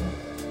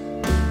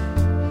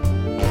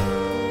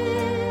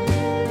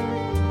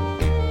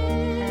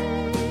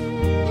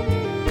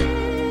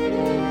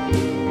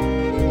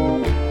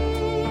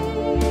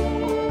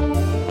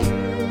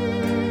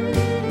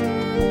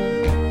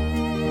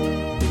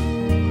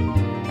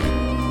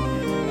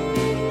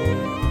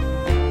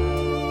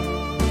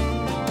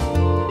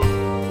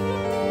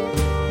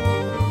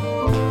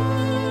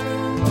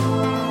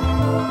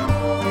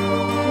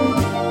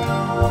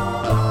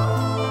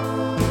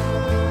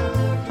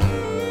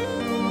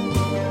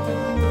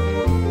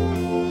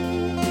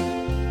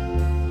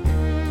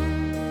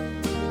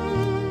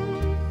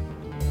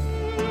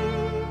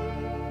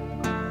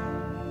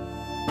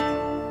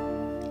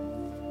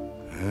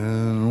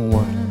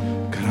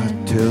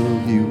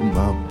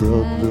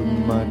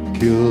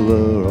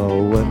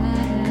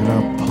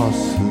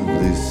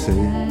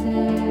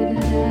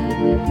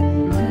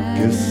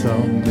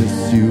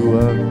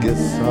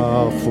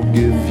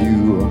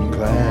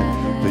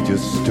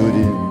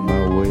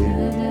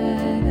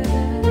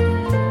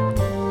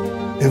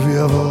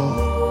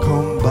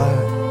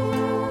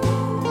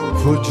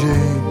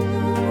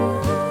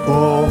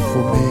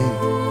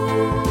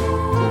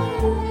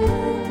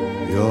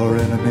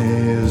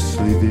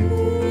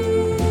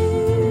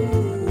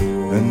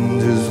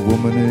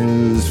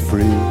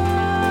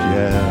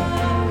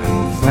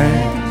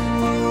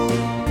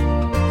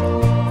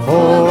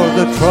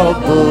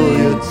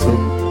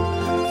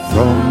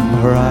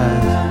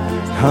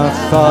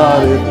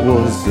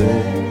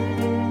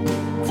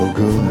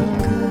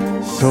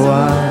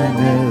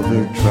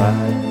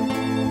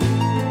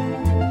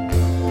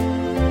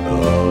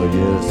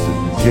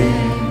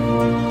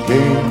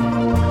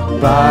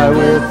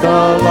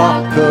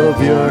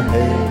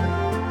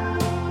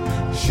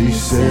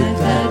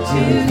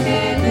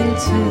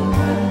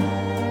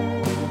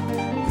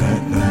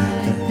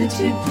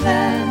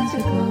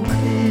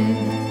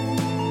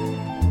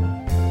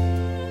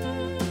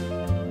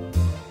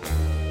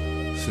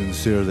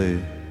 Sincerely,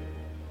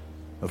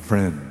 a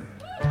friend.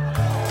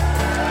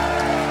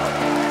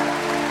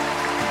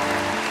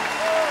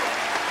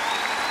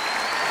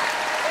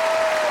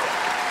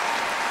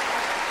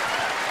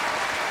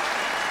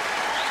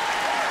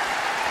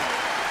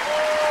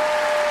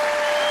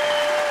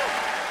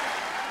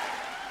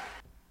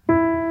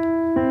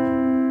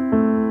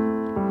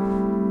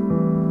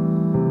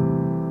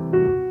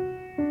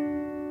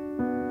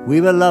 We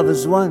were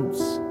lovers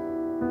once,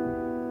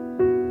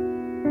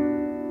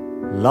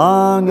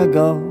 long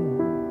ago,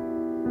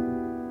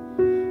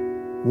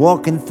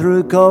 walking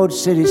through cold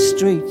city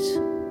streets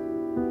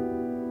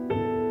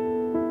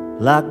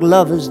like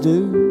lovers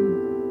do.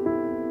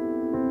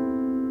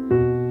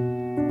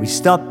 We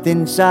stopped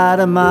inside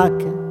a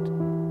market,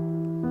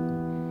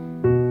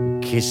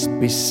 kissed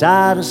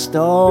beside a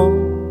stall.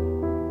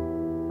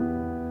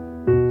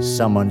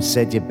 Someone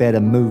said you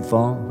better move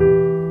on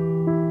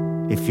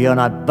if you're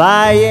not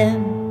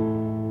buying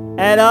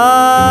at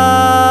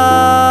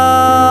all.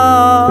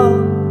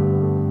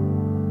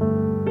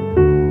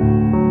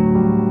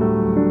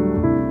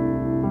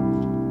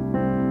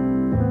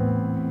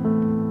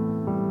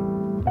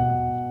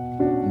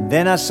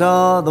 Then I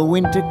saw the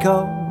winter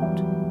coat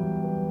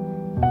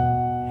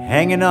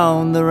hanging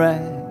on the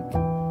rack.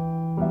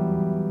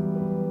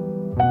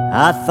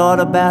 I thought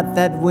about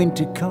that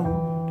winter coat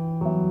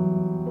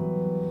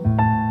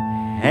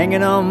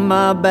hanging on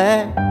my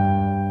back.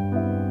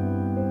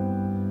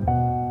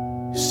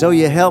 So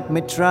you helped me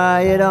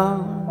try it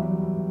on.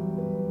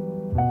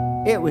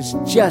 It was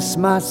just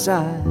my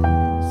size.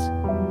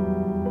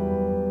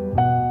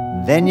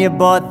 Then you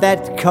bought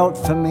that coat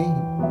for me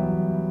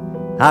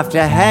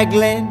after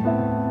haggling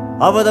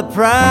over the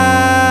price.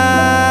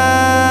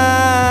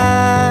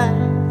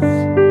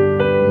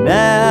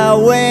 Now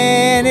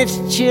when it's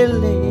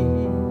chilly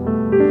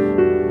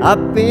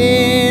up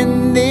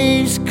in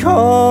these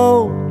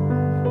cold,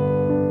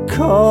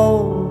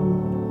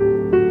 cold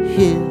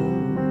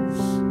hills,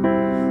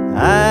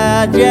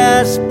 I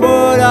just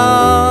put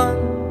on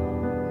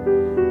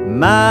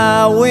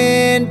my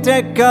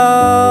winter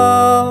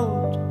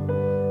coat,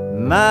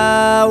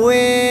 my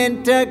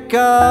winter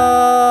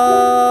coat.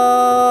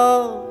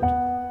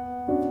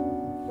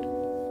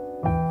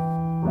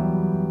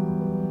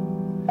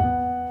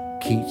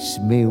 Keeps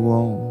me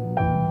warm.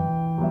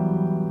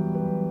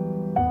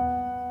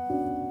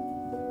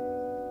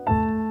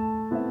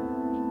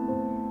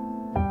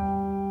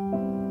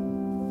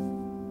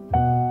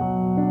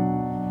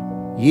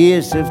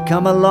 Years have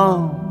come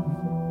along,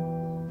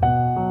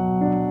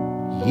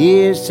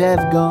 years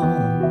have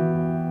gone.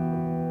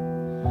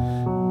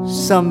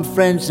 Some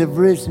friends have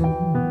risen,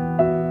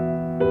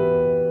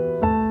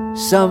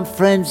 some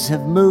friends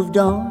have moved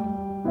on,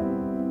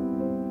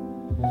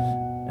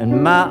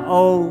 and my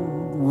old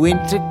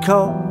winter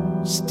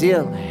coat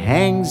still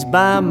hangs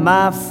by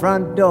my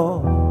front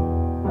door,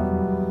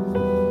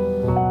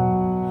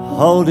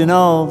 holding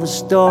all the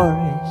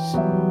stories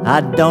I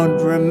don't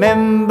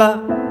remember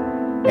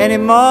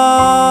anymore.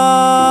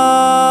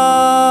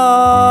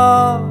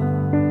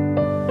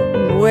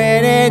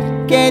 When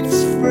it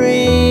gets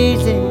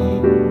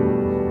freezing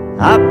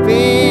up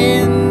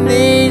in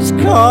these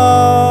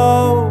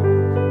cold,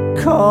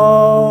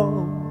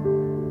 cold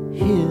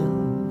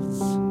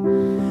hills,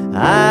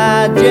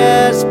 I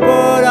just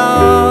put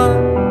on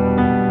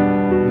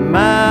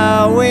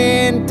my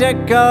winter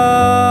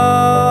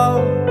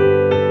coat,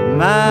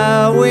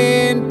 my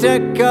winter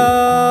coat.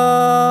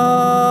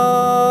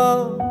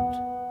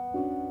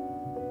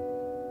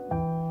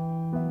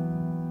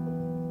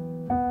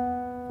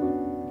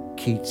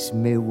 Keeps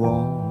me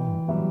warm.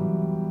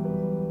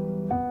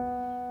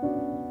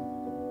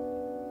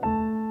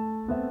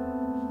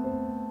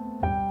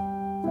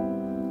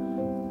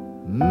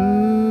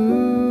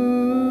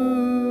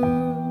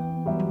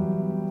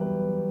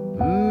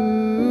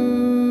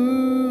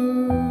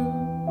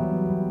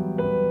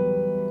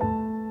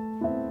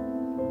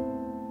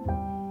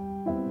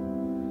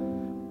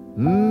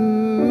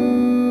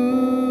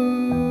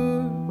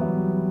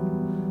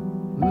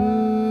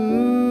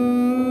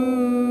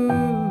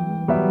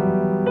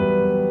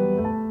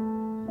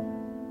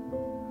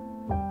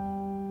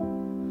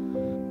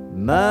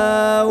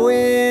 My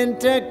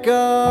winter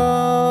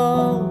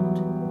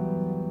coat,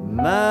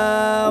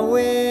 my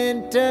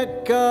winter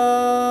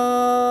coat.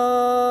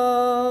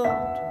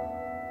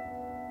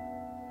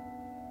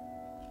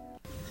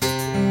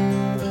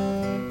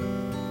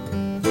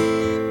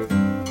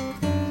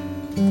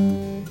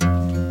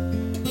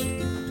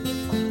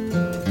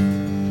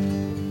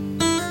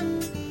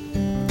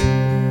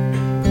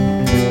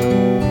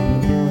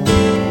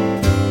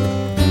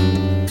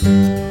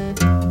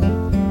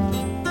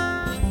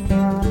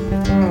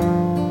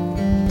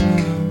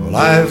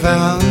 I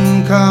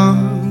found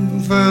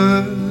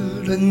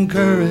comfort and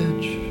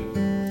courage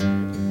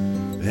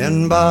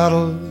in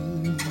bottles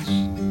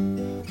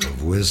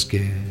of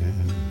whiskey,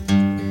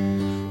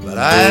 but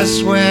I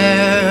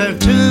swear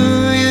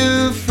to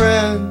you,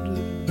 friend,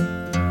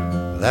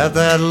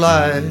 that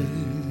life,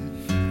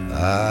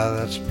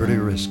 that's pretty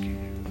risky.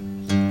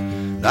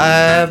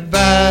 I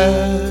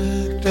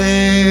backed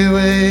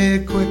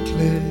away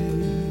quickly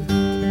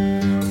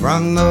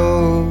from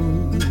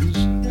those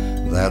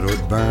that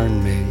would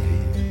burn me,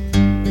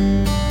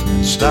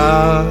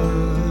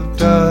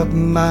 stopped up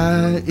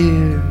my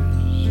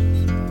ears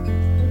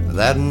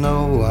that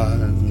no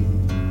one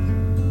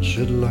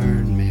should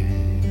learn me.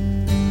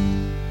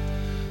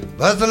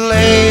 But the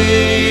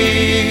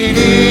lady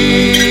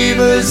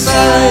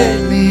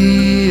beside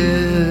me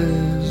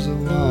is the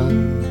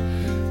one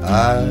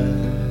I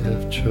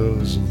have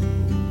chosen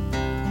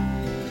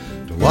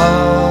to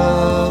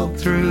walk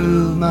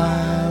through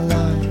my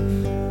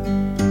life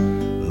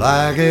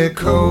like a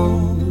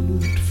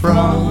coat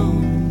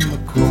from the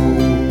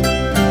cold.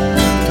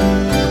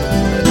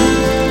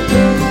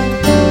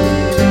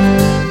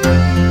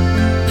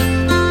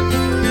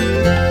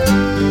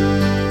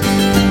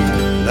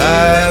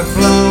 I've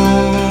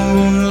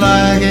flown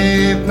like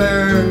a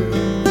bird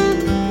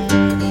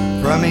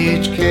from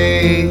each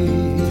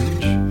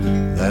cage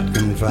that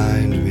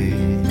confined me,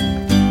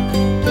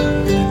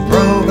 and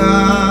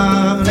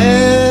broken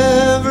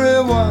every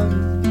one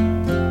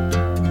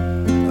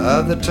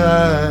of the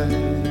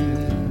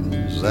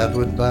ties that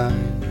would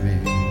bind me.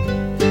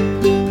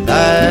 And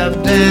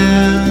I've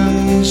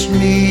danced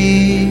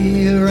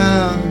me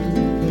around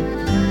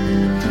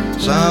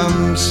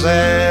some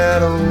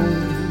sad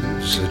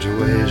old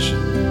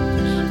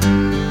situations,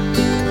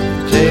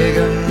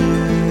 taken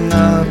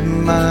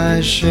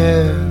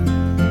share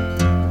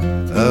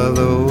of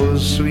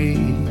those sweet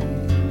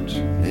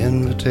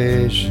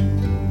invitations.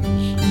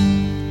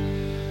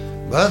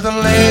 But the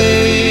lady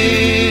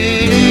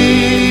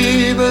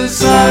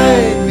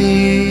beside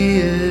me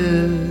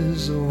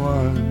is the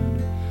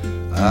one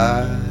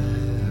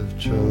I've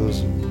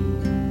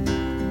chosen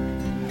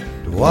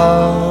to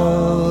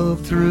walk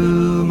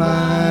through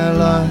my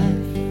life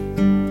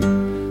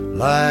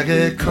like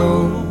a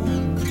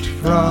coat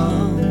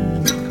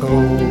from the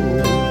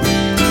cold.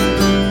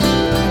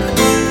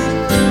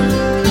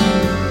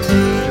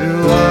 To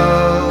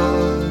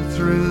walk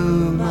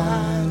through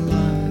my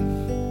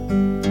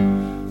life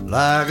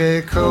like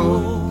a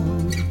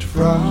coat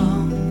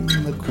from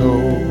the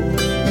cold.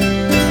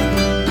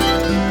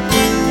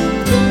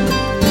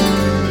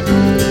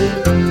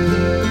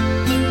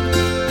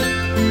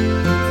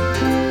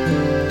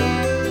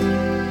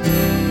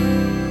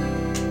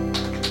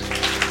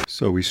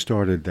 So we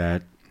started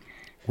that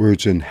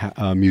Words and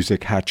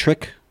Music hat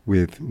trick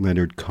with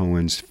Leonard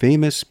Cohen's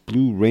famous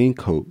Blue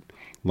Raincoat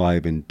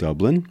live in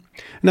Dublin.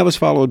 And that was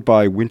followed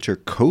by Winter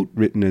Coat,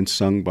 written and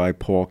sung by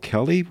Paul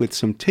Kelly, with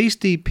some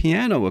tasty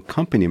piano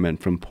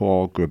accompaniment from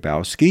Paul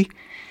Grabowski.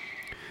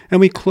 And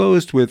we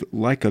closed with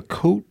Like a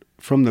Coat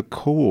from the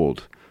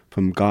Cold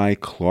from Guy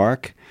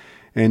Clark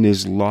and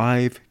his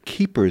live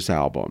Keepers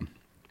album.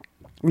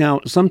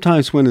 Now,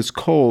 sometimes when it's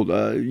cold,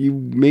 you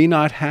may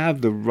not have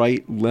the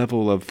right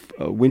level of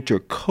winter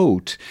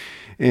coat.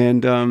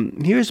 And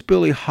here's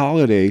Billie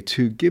Holiday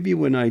to give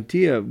you an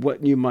idea of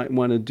what you might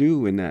want to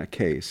do in that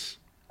case.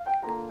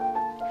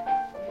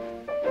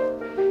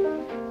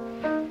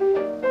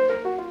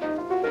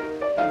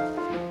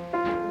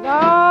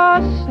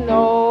 The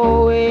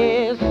snow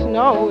is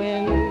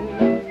snowing,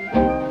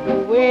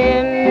 the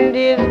wind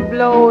is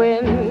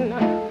blowing,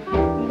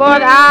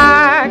 but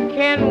I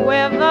can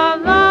weather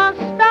the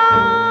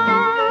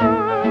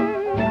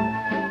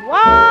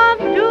what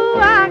do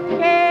I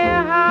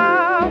care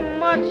how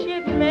much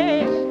it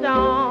may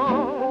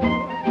storm?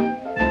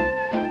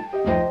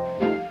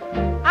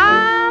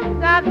 I've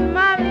got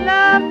my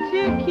love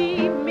to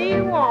keep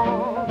me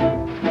warm.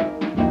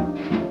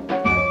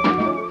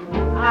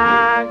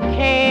 I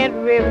can't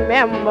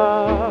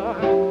remember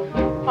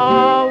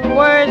a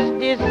worse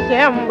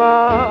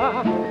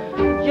December.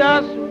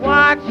 Just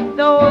watch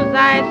those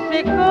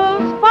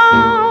icicles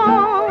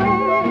fall.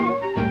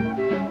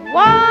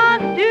 What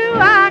do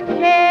I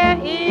care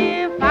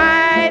if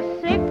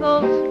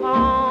icicles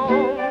fall?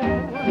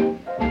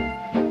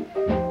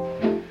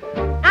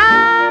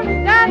 I've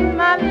got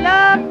my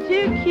love to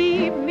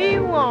keep me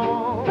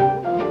warm.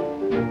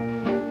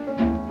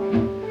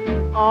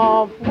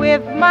 Off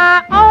with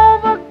my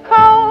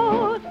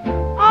overcoat,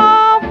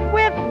 off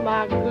with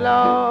my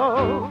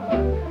gloves.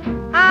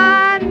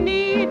 I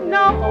need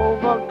no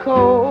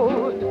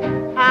overcoat,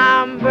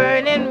 I'm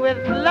burning with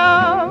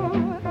love.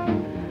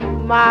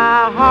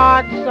 My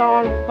heart's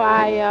on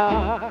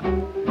fire,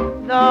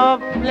 the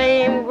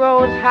flame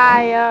grows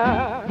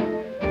higher,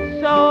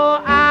 so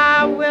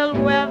I will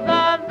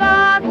weather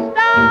the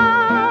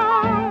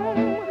storm.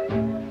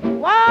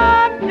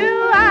 What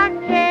do I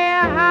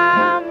care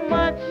how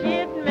much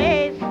it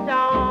may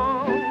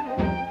storm?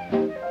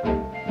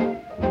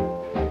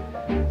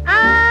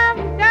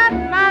 I've got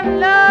my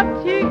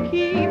love to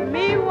keep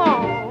me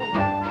warm.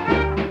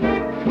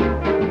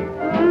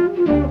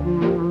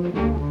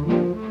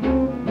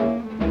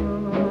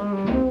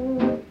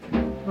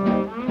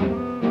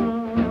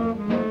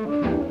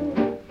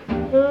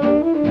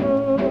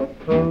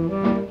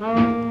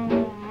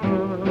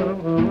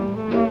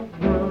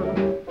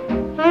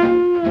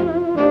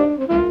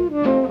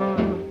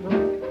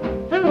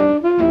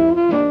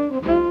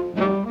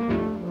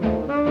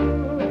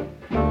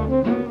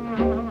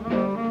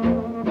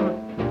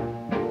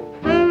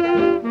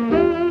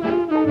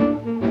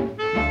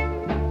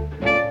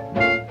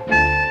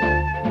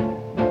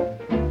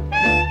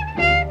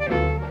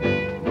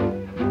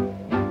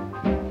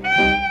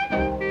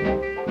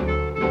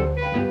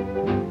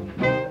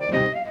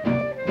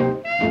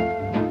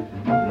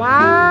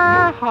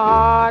 My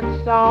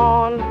heart's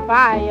on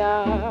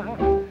fire,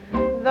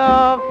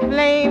 the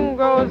flame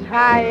grows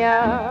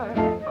higher,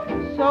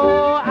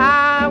 so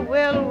I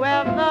will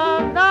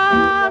weather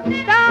the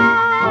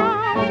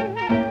storm.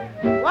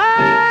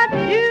 What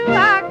do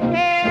I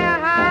care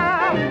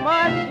how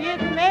much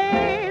it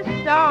may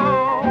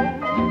storm?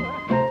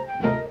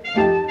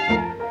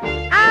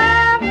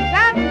 I've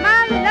got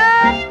my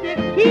love to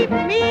keep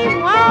me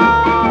warm.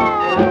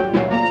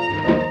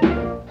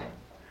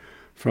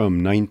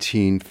 From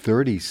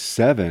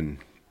 1937,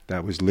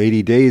 that was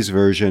Lady Day's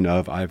version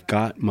of I've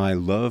Got My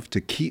Love to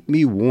Keep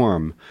Me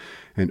Warm,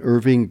 an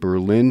Irving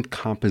Berlin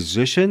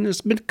composition.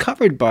 It's been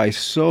covered by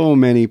so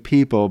many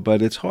people,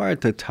 but it's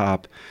hard to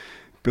top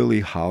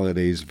Billie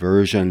Holiday's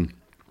version.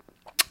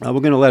 We're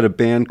going to let a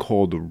band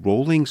called the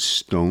Rolling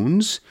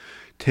Stones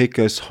take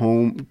us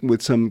home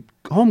with some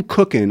home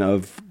cooking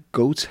of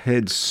goat's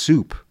head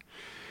soup,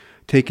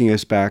 taking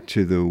us back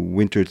to the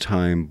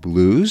wintertime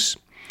blues.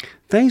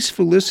 Thanks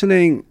for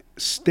listening.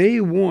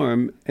 stay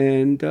warm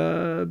and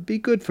be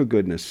good for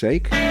goodness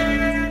sake.